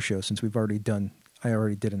brief after show since I already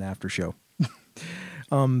did an after show.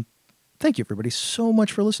 Thank you, everybody, so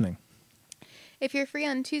much for listening. If you're free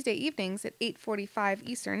on Tuesday evenings at 8:45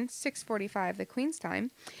 Eastern, 6:45 the Queen's Time,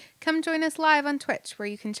 come join us live on Twitch, where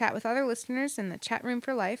you can chat with other listeners in the chat room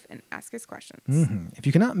for life and ask us questions. If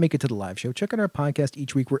you cannot make it to the live show, check out our podcast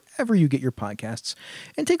each week wherever you get your podcasts,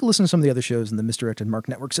 and take a listen to some of the other shows in the Misdirected Mark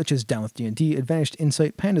Network, such as Down with D&D, Advantaged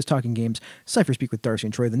Insight, Pandas Talking Games, Cypher Speak with Darcy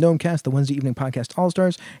and Troy, the Gnomecast, the Wednesday Evening Podcast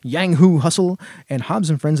All-Stars, Yang Hu Hustle, and Hobbs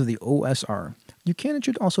and Friends of the OSR. You can and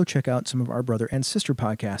should also check out some of our brother and sister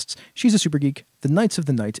podcasts, She's a Super Geek, The Knights of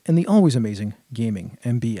the Night, and the always amazing Gaming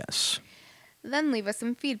MBS. Then leave us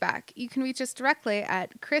some feedback. You can reach us directly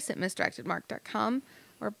at chris@misdirectedmark.com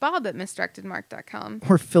or bob@misdirectedmark.com.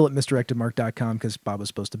 Or phil@misdirectedmark.com, because Bob was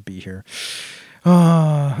supposed to be here.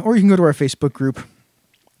 Or you can go to our Facebook group.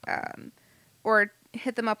 Or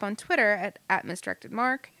hit them up on Twitter at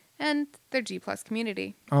 @misdirectedmark and their G+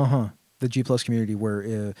 community. The G+ community,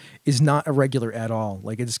 where is not irregular at all.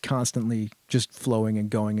 Like, it's constantly just flowing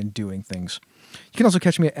and going and doing things. You can also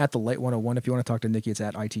catch me at the Light 101 if you want to talk to Nikki. It's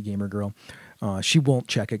at IT Gamer Girl. She won't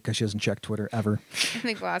check it because she doesn't check Twitter ever. I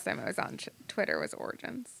think the last time I was on Twitter was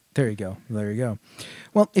Origins. There you go.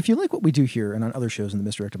 Well, if you like what we do here and on other shows in the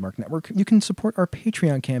Misdirected Mark Network, you can support our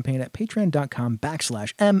Patreon campaign at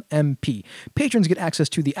patreon.com/MMP. Patrons get access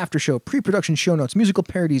to the after show, pre-production show notes, musical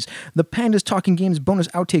parodies, the Pandas Talking Games bonus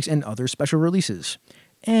outtakes, and other special releases.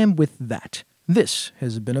 And with that, this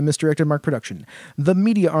has been a Misdirected Mark production, the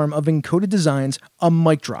media arm of Encoded Designs, a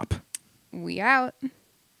mic drop. We out.